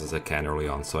many turns as I can early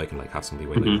on, so I can like have some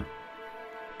leeway later.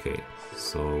 Okay,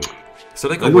 so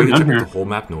like a way to check out the whole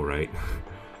map? No, right?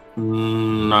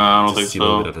 No, I don't think see so. a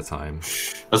little bit at a time.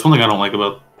 That's one thing I don't like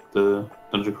about the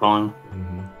dungeon crawling.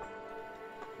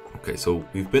 Okay, so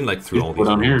we've been like through all these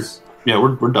down rooms. here. Yeah,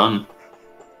 we're done.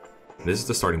 This is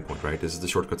the starting point, right? This is the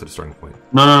shortcut to the starting point.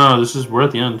 No. We're at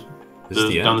the end. This is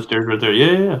the end? Down the stairs right there.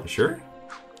 Yeah. You sure?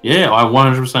 Yeah, I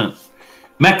 100%.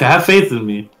 Mekkah, have faith in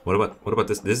me. What about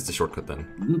this? This is the shortcut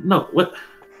then. No, what?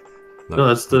 No,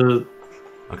 that's the...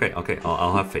 Okay,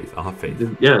 I'll have faith. I'll have faith.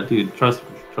 Yeah, dude, trust.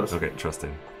 Okay, trust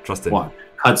in. What?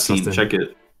 Cutscene, check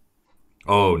it.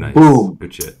 Oh, nice. Boom.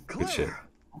 Good shit. Good shit.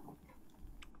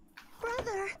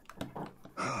 Brother!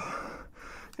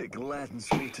 It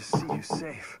gladdens me to see you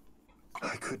safe.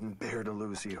 I couldn't bear to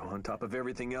lose you on top of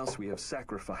everything else we have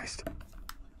sacrificed.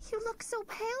 You look so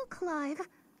pale, Clive.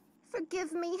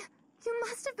 Forgive me. You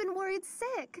must have been worried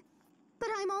sick. But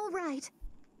I'm all right.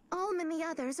 Alm and the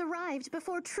others arrived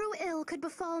before true ill could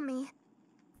befall me.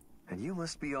 And you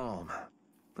must be Alm.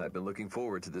 I've been looking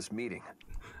forward to this meeting.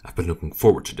 I've been looking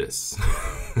forward to this.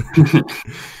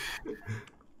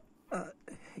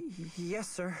 Yes,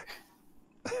 sir.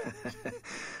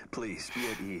 Please, be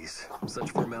at ease. Such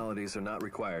formalities are not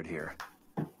required here.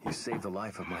 You saved the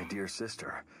life of my dear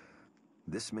sister.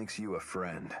 This makes you a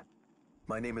friend.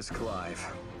 My name is Clive.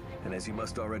 And as you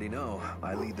must already know,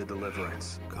 I lead the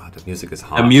Deliverance. God, the music is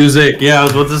hot. That music, yeah, I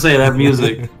was about to say that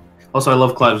music. Also, I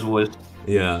love Clive's voice.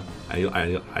 Yeah, I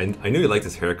knew you liked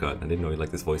his haircut. I didn't know you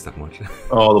liked his voice that much.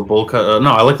 Oh, the bowl cut.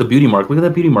 No, I like the beauty mark. Look at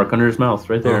that beauty mark under his mouth,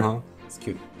 right there. It's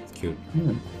cute. It's cute.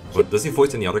 Yeah. But does he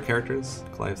voice any other characters?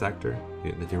 Clive's actor?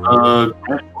 Did you remember?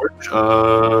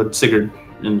 Sigurd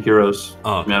in Heroes.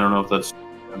 Oh, I mean, I don't know if that's.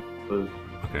 But...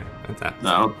 Okay, that's that.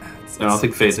 No, I don't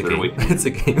think Faith. It's a game. It's a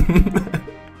game.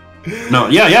 No,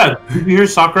 yeah. You hear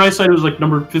Sakurai said it was like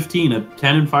number 15 at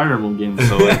 10 in Fire Emblem games,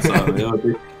 so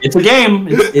it's a game.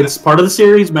 It's part of the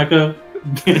series, Mekkah.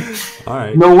 All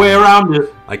right. No way around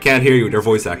it. I can't hear you. They're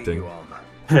voice acting.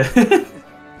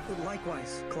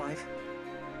 Likewise, Clive.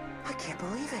 I can't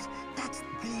believe it. That's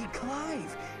the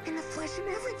Clive, in the flesh and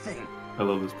everything. I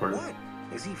love this part. What?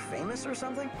 Is he famous or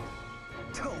something?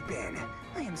 Tobin,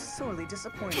 I am sorely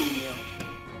disappointed in you.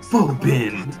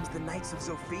 Tobin. Captains the Knights of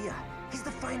Sophia. He's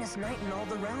the finest knight in all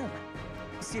the realm.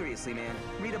 Seriously, man,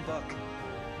 read a book.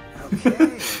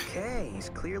 Okay, he's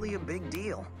clearly a big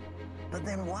deal. But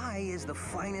then why is the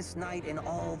finest knight in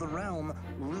all the realm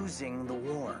losing the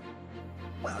war?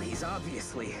 Well, he's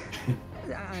obviously...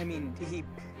 I mean, he...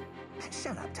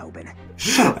 Shut up, Tobin.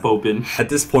 Shut up, Tobin. At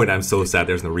this point, I'm so sad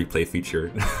there's no replay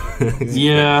feature.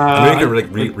 Yeah. I mean, I can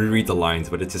like reread the lines,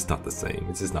 but it's just not the same.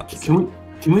 It's just not the same.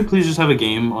 Can we please just have a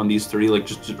game on these three, like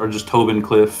just Tobin,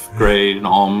 Cliff, Gray, and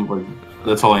Alm? Like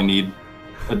that's all I need.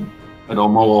 I'm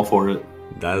all for it.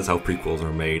 That is how prequels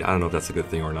are made. I don't know if that's a good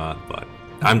thing or not, but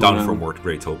I'm down for more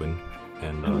Gray Tobin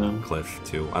and Cliff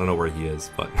too. I don't know where he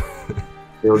is, but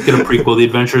let's get a prequel. The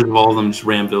Adventures of all of them, just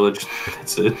Ram Village.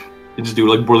 That's it. They just do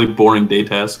like really boring day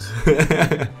tasks.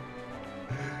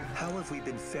 How have we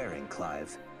been faring,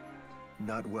 Clive?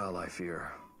 Not well, I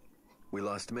fear. We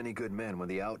lost many good men when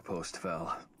the outpost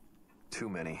fell. Too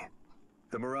many.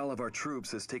 The morale of our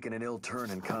troops has taken an ill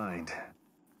turn in kind.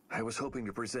 I was hoping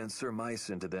to present Sir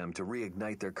Myson to them to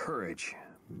reignite their courage,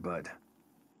 but...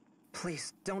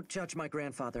 Please, don't judge my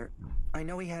grandfather. I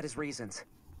know he had his reasons,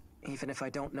 even if I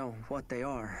don't know what they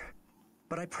are.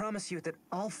 But I promise you that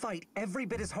I'll fight every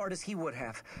bit as hard as he would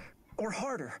have. Or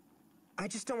harder. I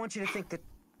just don't want you to think that...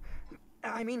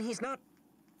 I mean, he's not...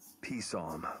 Peace,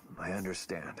 Alm. I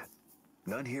understand.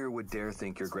 None here would dare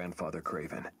think your grandfather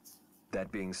craven.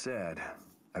 That being said,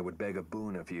 I would beg a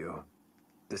boon of you.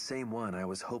 The same one I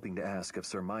was hoping to ask of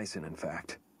Sir Myson, in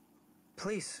fact.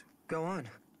 Please, go on.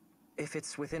 If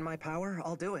it's within my power,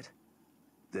 I'll do it.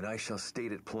 Then I shall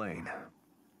state it plain.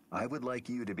 I would like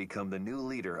you to become the new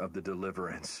leader of the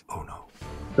Deliverance. Oh no.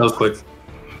 That was quick.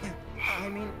 I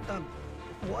mean,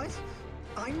 what?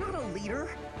 I'm not a leader?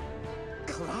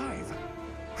 Clive,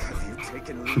 have you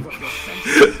taken leave of your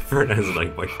senses? Fernand's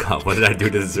like, my God, what did I do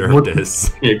to deserve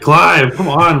this? Yeah, Clive, come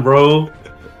on, bro.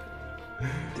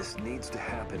 This needs to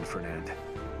happen, Fernand.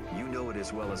 You know it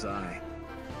as well as I.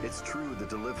 It's true the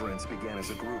Deliverance began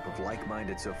as a group of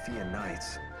like-minded Sophia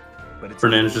Knights. But it's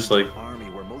Fernand's just like... army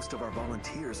where most of our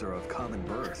volunteers are of common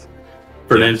birth.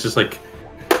 Fernand's just like,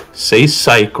 say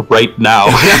psych right now.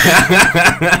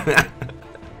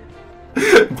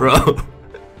 Bro.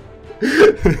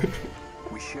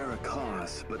 We share a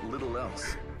cause, but little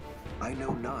else. I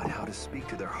know not how to speak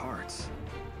to their hearts.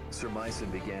 Sir Myson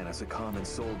began as a common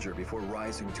soldier before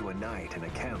rising to a knight and a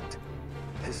count.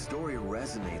 His story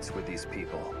resonates with these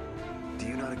people. Do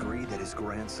you not agree that his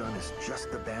grandson is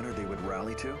just the banner they would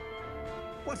rally to?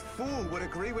 What fool would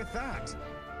agree with that?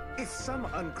 If some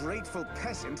ungrateful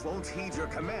peasant won't heed your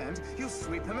command, you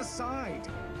sweep him aside.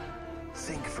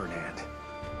 Think, Fernand.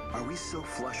 Are we so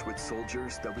flush with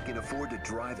soldiers that we can afford to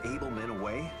drive able men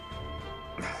away?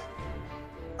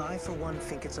 I, for one,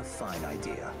 think it's a fine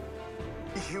idea.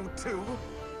 You too?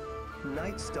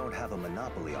 Knights don't have a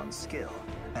monopoly on skill,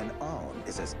 and Alm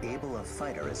is as able a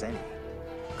fighter as any.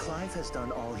 Clive has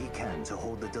done all he can to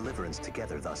hold the Deliverance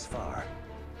together thus far.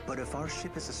 But if our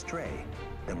ship is astray,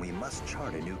 then we must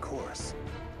chart a new course.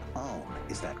 Alm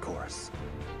is that course.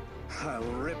 I'll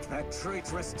rip that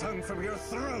traitorous tongue from your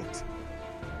throat!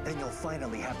 Then you'll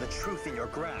finally have the truth in your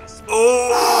grasp.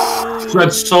 Oh!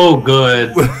 That's so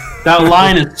good. That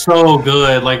line is so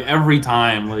good, like every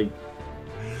time. Like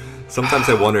sometimes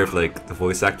I wonder if like the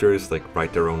voice actors like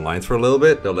write their own lines for a little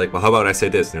bit. They're like, well, how about I say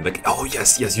this? And they're like, oh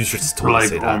yes, you should totally like,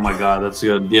 say that. oh my god, that's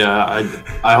good. Yeah,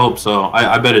 I hope so.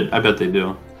 I bet they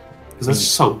do. Because that's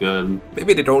so good.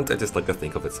 Maybe they don't. I just like to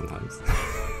think of it sometimes.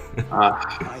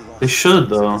 They should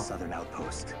though. Southern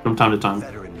outpost. From time to time.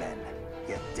 Veteran men,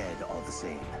 yet dead all the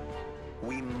same.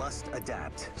 We must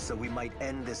adapt so we might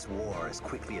end this war as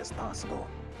quickly as possible.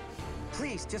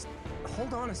 Please, just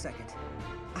hold on a second.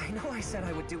 I know I said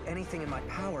I would do anything in my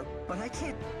power, but I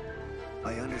can't...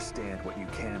 I understand what you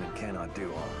can and cannot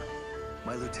do, Alm.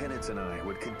 My lieutenants and I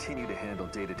would continue to handle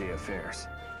day-to-day affairs.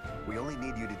 We only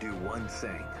need you to do one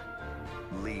thing.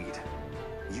 Lead.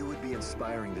 You would be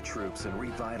inspiring the troops and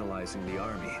revitalizing the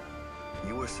army.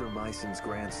 You are Sir Myson's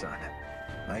grandson.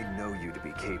 I know you to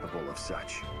be capable of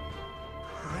such.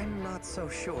 I'm not so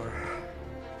sure.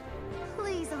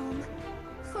 Please, Alm.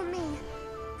 For me.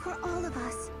 For all of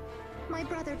us. My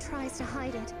brother tries to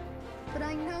hide it. But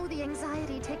I know the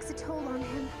anxiety takes a toll on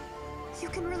him. You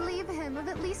can relieve him of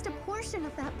at least a portion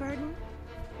of that burden.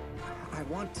 I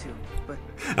want to, but...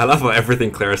 I love how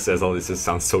everything Claire says, all this just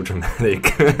sounds so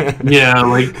dramatic. Yeah,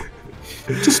 like,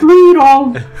 just lead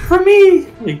all for me.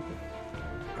 Like,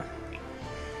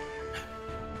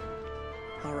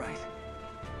 All right.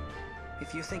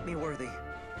 If you think me worthy,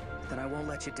 then I won't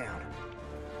let you down.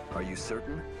 Are you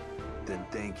certain? Then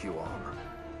thank you, Alm.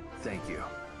 Thank you.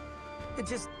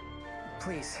 Just...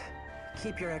 please,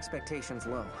 keep your expectations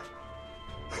low.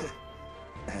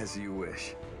 As you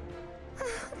wish.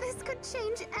 This could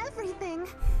change everything.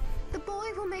 The boy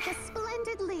will make a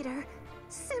splendid leader.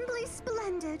 Simply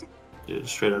splendid. yeah,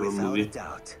 straight out of a Without a movie.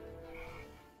 doubt.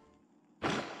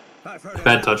 I've heard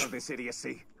Bad enough touch. of this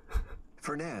idiocy.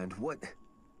 Fernand, what?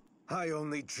 I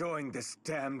only joined this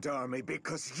damned army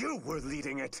because you were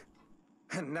leading it.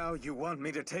 And now you want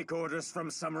me to take orders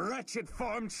from some wretched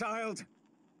farm child?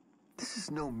 This is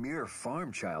no mere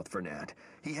farm child, Fernand.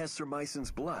 He has Sir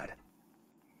Myson's blood.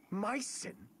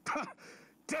 Myson? Ha!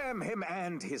 Damn him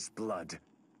and his blood.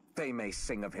 They may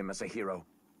sing of him as a hero,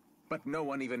 but no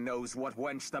one even knows what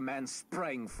wench the man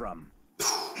sprang from.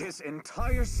 His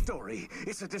entire story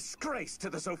is a disgrace to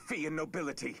the Sophian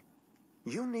nobility.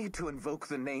 You need to invoke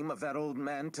the name of that old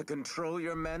man to control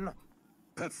your men?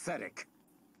 Pathetic.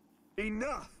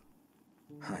 Enough!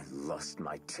 I lost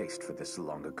my taste for this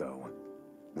long ago.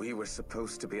 We were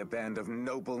supposed to be a band of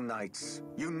noble knights,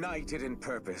 united in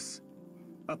purpose,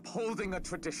 upholding a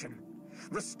tradition,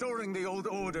 restoring the old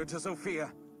order to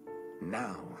Sophia.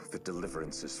 Now, the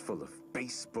Deliverance is full of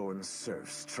base-born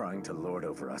serfs trying to lord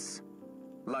over us.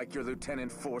 Like your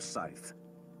Lieutenant Forsyth,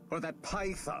 or that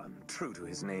Python, true to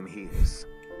his name he is.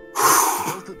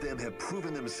 Both of them have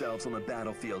proven themselves on the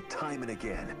battlefield time and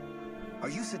again. Are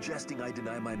you suggesting I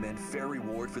deny my men fair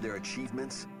reward for their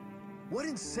achievements? What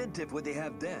incentive would they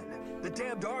have then? The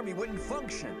damned army wouldn't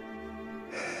function.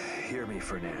 Hear me,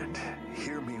 Fernand.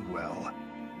 Hear me well.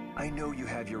 I know you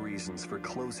have your reasons for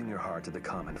closing your heart to the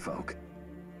common folk.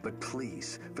 But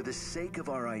please, for the sake of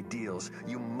our ideals,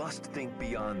 you must think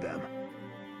beyond them.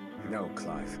 No,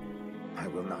 Clive. I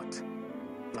will not.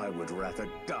 I would rather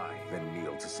die than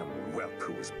kneel to some whelp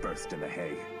who was birthed in the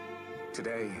hay.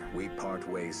 Today, we part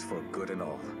ways for good and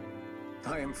all.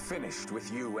 I am finished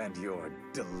with you and your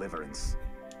deliverance.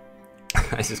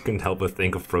 I just couldn't help but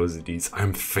think of Frozidis.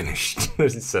 I'm finished. He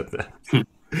said that.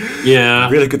 Yeah.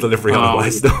 Really good delivery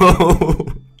otherwise, though.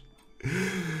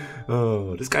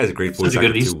 Oh, this guy's a great voice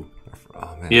actor too.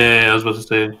 Oh, man. Yeah, I was about to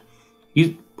say.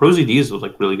 Rosie Diaz was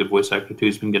like really good voice actor too.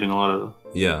 He's been getting a lot of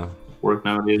work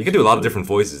nowadays. You can do a lot of different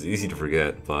voices. Easy to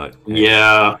forget, but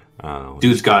yeah, I don't know.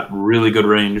 Dude's got really good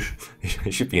range.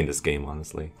 He should be in this game,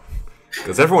 honestly,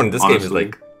 because everyone in this game is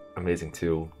like amazing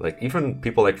too. Like even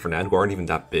people like Fernand who aren't even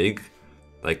that big,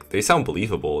 like they sound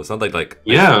believable. It's not like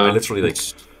I literally like.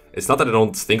 It's not that I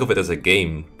don't think of it as a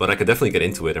game, but I could definitely get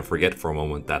into it and forget for a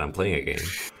moment that I'm playing a game.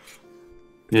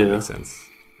 Yeah, that makes sense.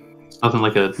 It's nothing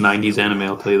like a '90s anime.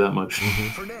 I'll tell you that much.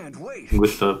 Fernand, wait.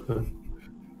 English stuff.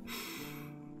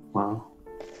 Wow.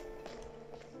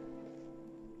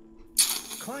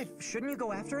 Clive, shouldn't you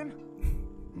go after him?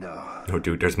 No. Oh,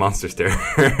 dude, there's monsters there.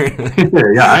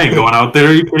 Yeah, I ain't going out there.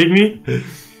 Are you kidding me?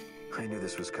 I knew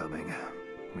this was coming.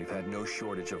 We've had no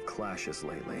shortage of clashes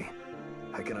lately.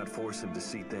 I cannot force him to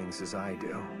see things as I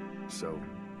do. So,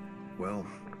 well,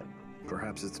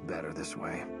 perhaps it's better this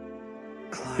way.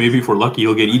 Clive, Maybe if we're lucky,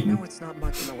 you'll get I eaten. know it's not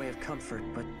much in the way of comfort,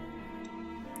 but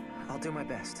I'll do my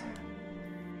best.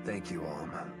 Thank you,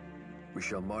 Alm. We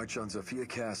shall march on Zofia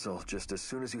Castle just as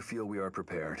soon as you feel we are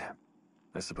prepared.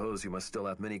 I suppose you must still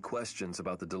have many questions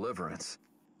about the Deliverance.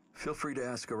 Feel free to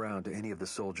ask around to any of the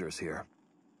soldiers here.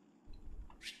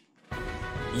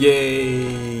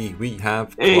 Yay! We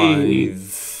have Hey.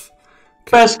 Clive.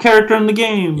 Best character in the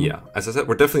game. Yeah, as I said,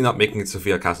 we're definitely not making it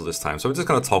Sophia Castle this time, so we're just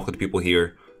gonna talk with the people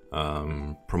here,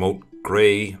 promote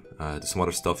Gray, do some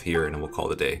other stuff here, and then we'll call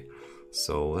it a day.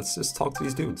 So let's just talk to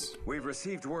these dudes. We've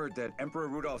received word that Emperor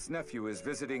Rudolph's nephew is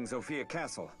visiting Zofia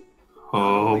Castle.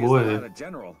 Oh He's boy. not a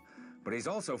general, but he's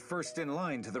also first in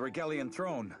line to the Regalian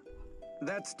throne.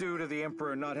 That's due to the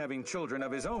Emperor not having children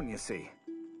of his own, you see.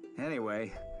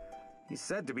 Anyway, he's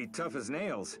said to be tough as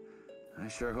nails, I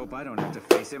sure hope I don't have to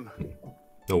face him.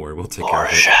 Don't worry, we'll take care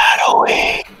of it.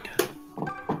 Foreshadowing.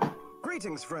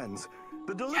 Greetings, friends.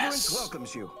 The Deliverance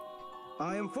welcomes you.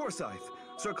 I am Forsyth,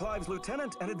 Sir Clive's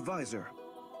lieutenant and advisor.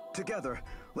 Together,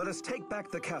 let us take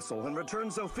back the castle and return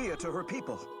Zofia to her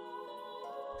people.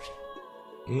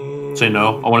 Say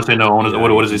no. I want to say no.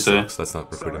 What does he say? So that's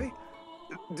not recording.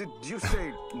 Sorry? Did you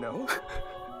say no?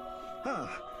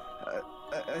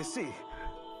 I see.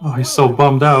 Oh, he's so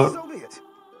bummed out. So be it.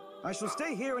 I shall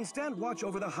stay here and stand watch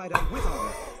over the hideout with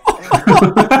honor.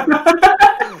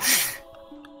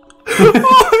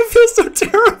 Oh, I feel so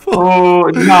terrible. Oh,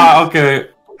 nah, okay.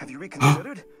 Have you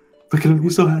reconsidered? Look at him,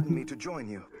 he's so happy. Me to join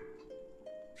you.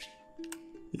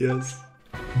 Yes.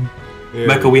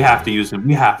 Mekkah, we have to use him.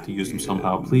 We have to use him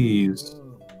somehow, please.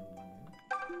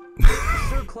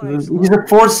 He's a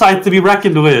Forsyth to be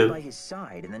reckoned with. By his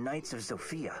side in the Knights of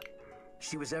Zofia.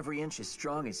 She was every inch as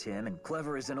strong as him and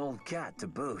clever as an old cat to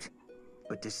boot.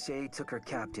 But Desai took her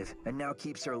captive and now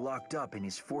keeps her locked up in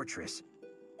his fortress.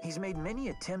 He's made many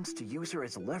attempts to use her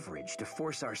as leverage to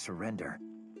force our surrender.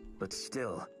 But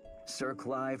still, Sir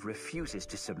Clive refuses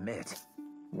to submit.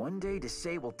 One day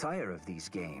Desai will tire of these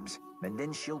games, and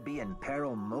then she'll be in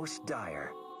peril most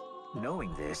dire.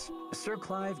 Knowing this, Sir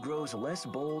Clive grows less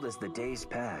bold as the days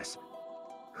pass.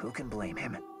 Who can blame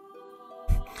him?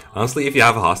 Honestly, if you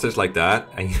have a hostage like that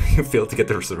and you fail to get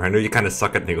their surrender, you kind of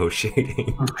suck at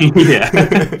negotiating. Yeah.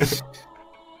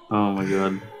 Oh my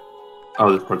god.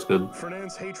 Oh, this part's good.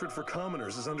 Fernand's hatred for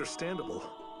commoners is understandable.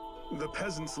 The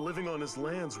peasants living on his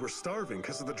lands were starving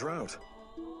because of the drought.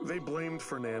 They blamed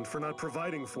Fernand for not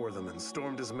providing for them and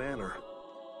stormed his manor.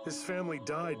 His family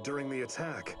died during the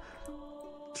attack.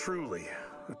 Truly,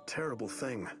 a terrible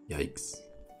thing. Yikes.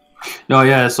 No,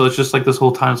 yeah, so it's just like this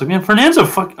whole time. It's like, man, Fernand's a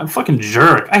fucking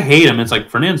jerk. I hate him. It's like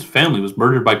Fernand's family was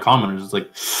murdered by commoners. It's like,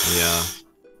 yeah.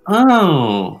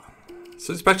 Oh.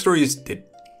 So his backstory is it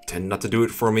tend not to do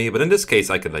it for me, but in this case,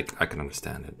 I can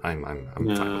understand it. I'm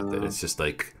fine with it. It's just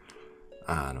like,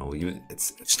 I don't know.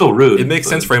 It's still rude. It makes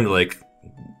sense for him to like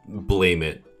blame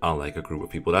it on like a group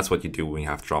of people. That's what you do when you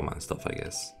have trauma and stuff, I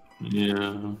guess.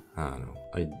 Yeah. I don't know.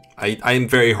 I'm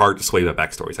very hard to sway by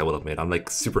backstories, I will admit. I'm like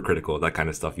super critical of that kind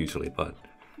of stuff usually, but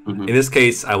in this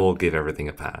case, I will give everything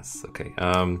a pass. Okay.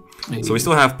 So we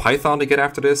still have Python to get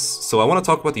after this. So I want to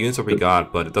talk about the units that we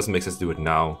got, but it doesn't make sense to do it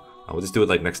now. I will just do it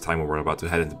like next time when we're about to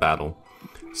head into battle.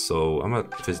 So I'm gonna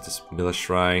visit this Mila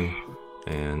Shrine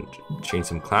and change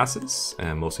some classes,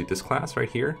 and mostly this class right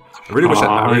here. I really wish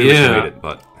I made it,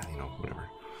 but you know, whatever.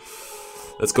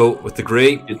 Let's go with the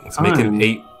gray. Let's make him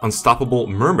a unstoppable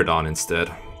Myrmidon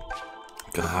instead.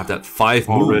 Gonna have that 5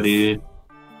 move. Already.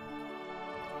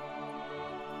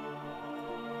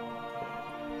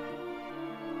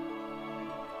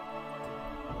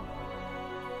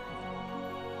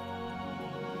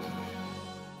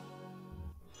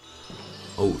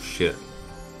 Oh shit.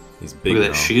 He's big. Look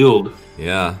at that shield.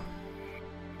 Yeah.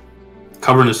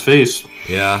 Covering his face.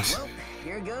 Yeah. Well,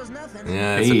 here goes nothing.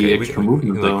 Yeah, it's Hey, okay. extra We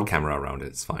movement, can like though. camera around it.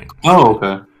 It's fine. Oh,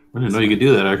 okay. I didn't know you could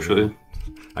do that, actually.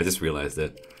 I just realized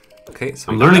it. Okay,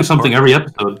 so I'm learning something every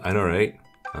episode. I know, right?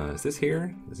 Is this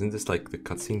here? Isn't this like the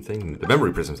cutscene thing? The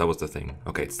memory prisms, that was the thing.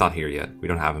 Okay, it's not here yet. We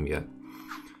don't have him yet.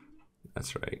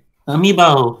 That's right.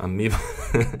 Amiibo.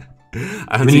 Amiibo.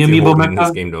 I don't Mini see amiibo Amiibo in this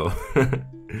Mekkah? game though.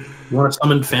 You want to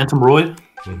summon Phantom Roy?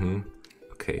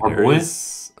 Okay, Our there boy?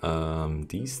 is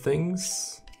these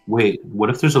things. Wait, what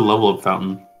if there's a level up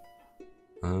fountain?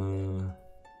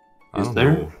 I Is don't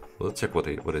there? know. Let's check what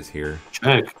is here.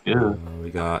 Check, yeah. We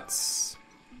got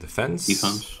defense.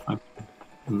 Defense.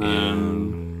 And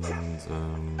then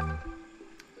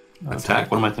And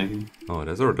attack. What am I thinking? Oh,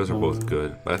 those are both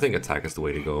good, but I think attack is the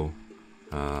way to go.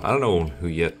 I don't know who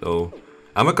yet though.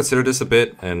 I'm gonna consider this a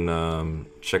bit and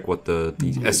check what the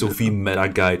SOV meta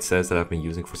guide says that I've been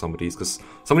using for some of these, because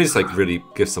some of these like really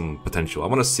give some potential. I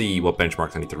want to see what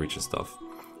benchmarks I need to reach and stuff,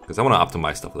 because I want to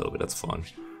optimize stuff a little bit. That's fun.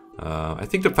 I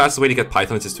think the fastest way to get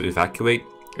Python is just to evacuate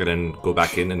and then go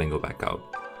back in and then go back out.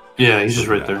 Yeah, he's just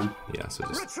right there. Yeah, so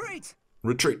just Retreat!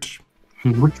 retreat.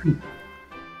 Retreat.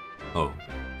 Oh,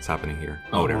 it's happening here.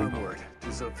 Oh, there we go. Onward to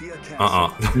Zofia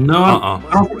Castle. No,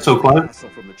 I don't think so, Clive. Castle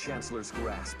from the Chancellor's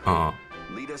grasp.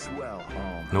 Lead us well,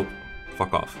 Alm. Nope.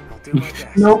 Fuck off. I'll do my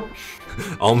best. Nope.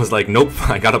 Almost like, nope,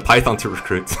 I got a Python to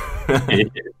recruit.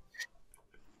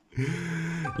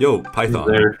 Yo,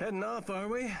 Python. There. Heading off, are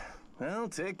we? Well,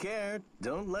 take care.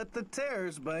 Don't let the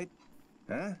tears bite.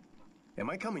 Huh? Am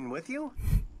I coming with you?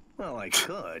 Well, I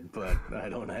could, but I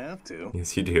don't have to.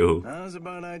 Yes, you do. How's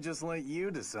about I just let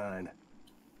you decide?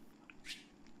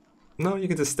 No, you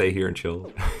can just stay here and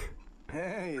chill.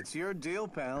 Hey, it's your deal,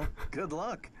 pal. Good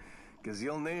luck, because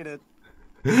you'll need it.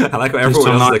 I like how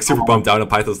everyone else is like super bummed out, and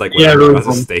Python's like, Yeah, whatever, really let's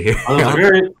just stay here. I was like,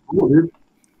 alright, cool, dude.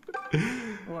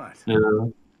 What? Yeah.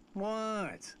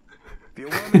 What? If you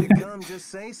want me to come, just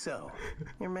say so.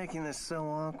 You're making this so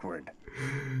awkward.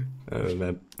 Oh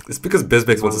man, it's because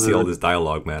Bismix wants to see all this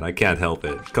dialogue, man. I can't help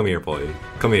it. Come here, boy.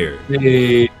 Come here.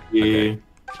 Hey. Okay.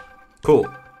 Cool.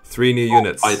 3 new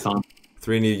units. Python.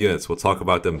 3 new units. We'll talk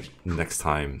about them next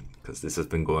time because this has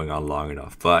been going on long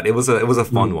enough. But it was a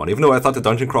fun one. Even though I thought the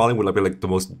dungeon crawling would be like the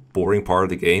most boring part of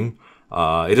the game,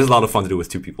 it is a lot of fun to do with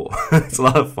 2 people. It's a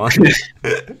lot of fun.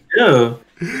 Yeah.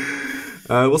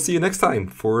 We'll see you next time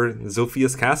for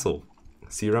Zophia's Castle.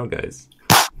 See you around, guys.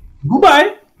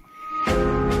 Goodbye.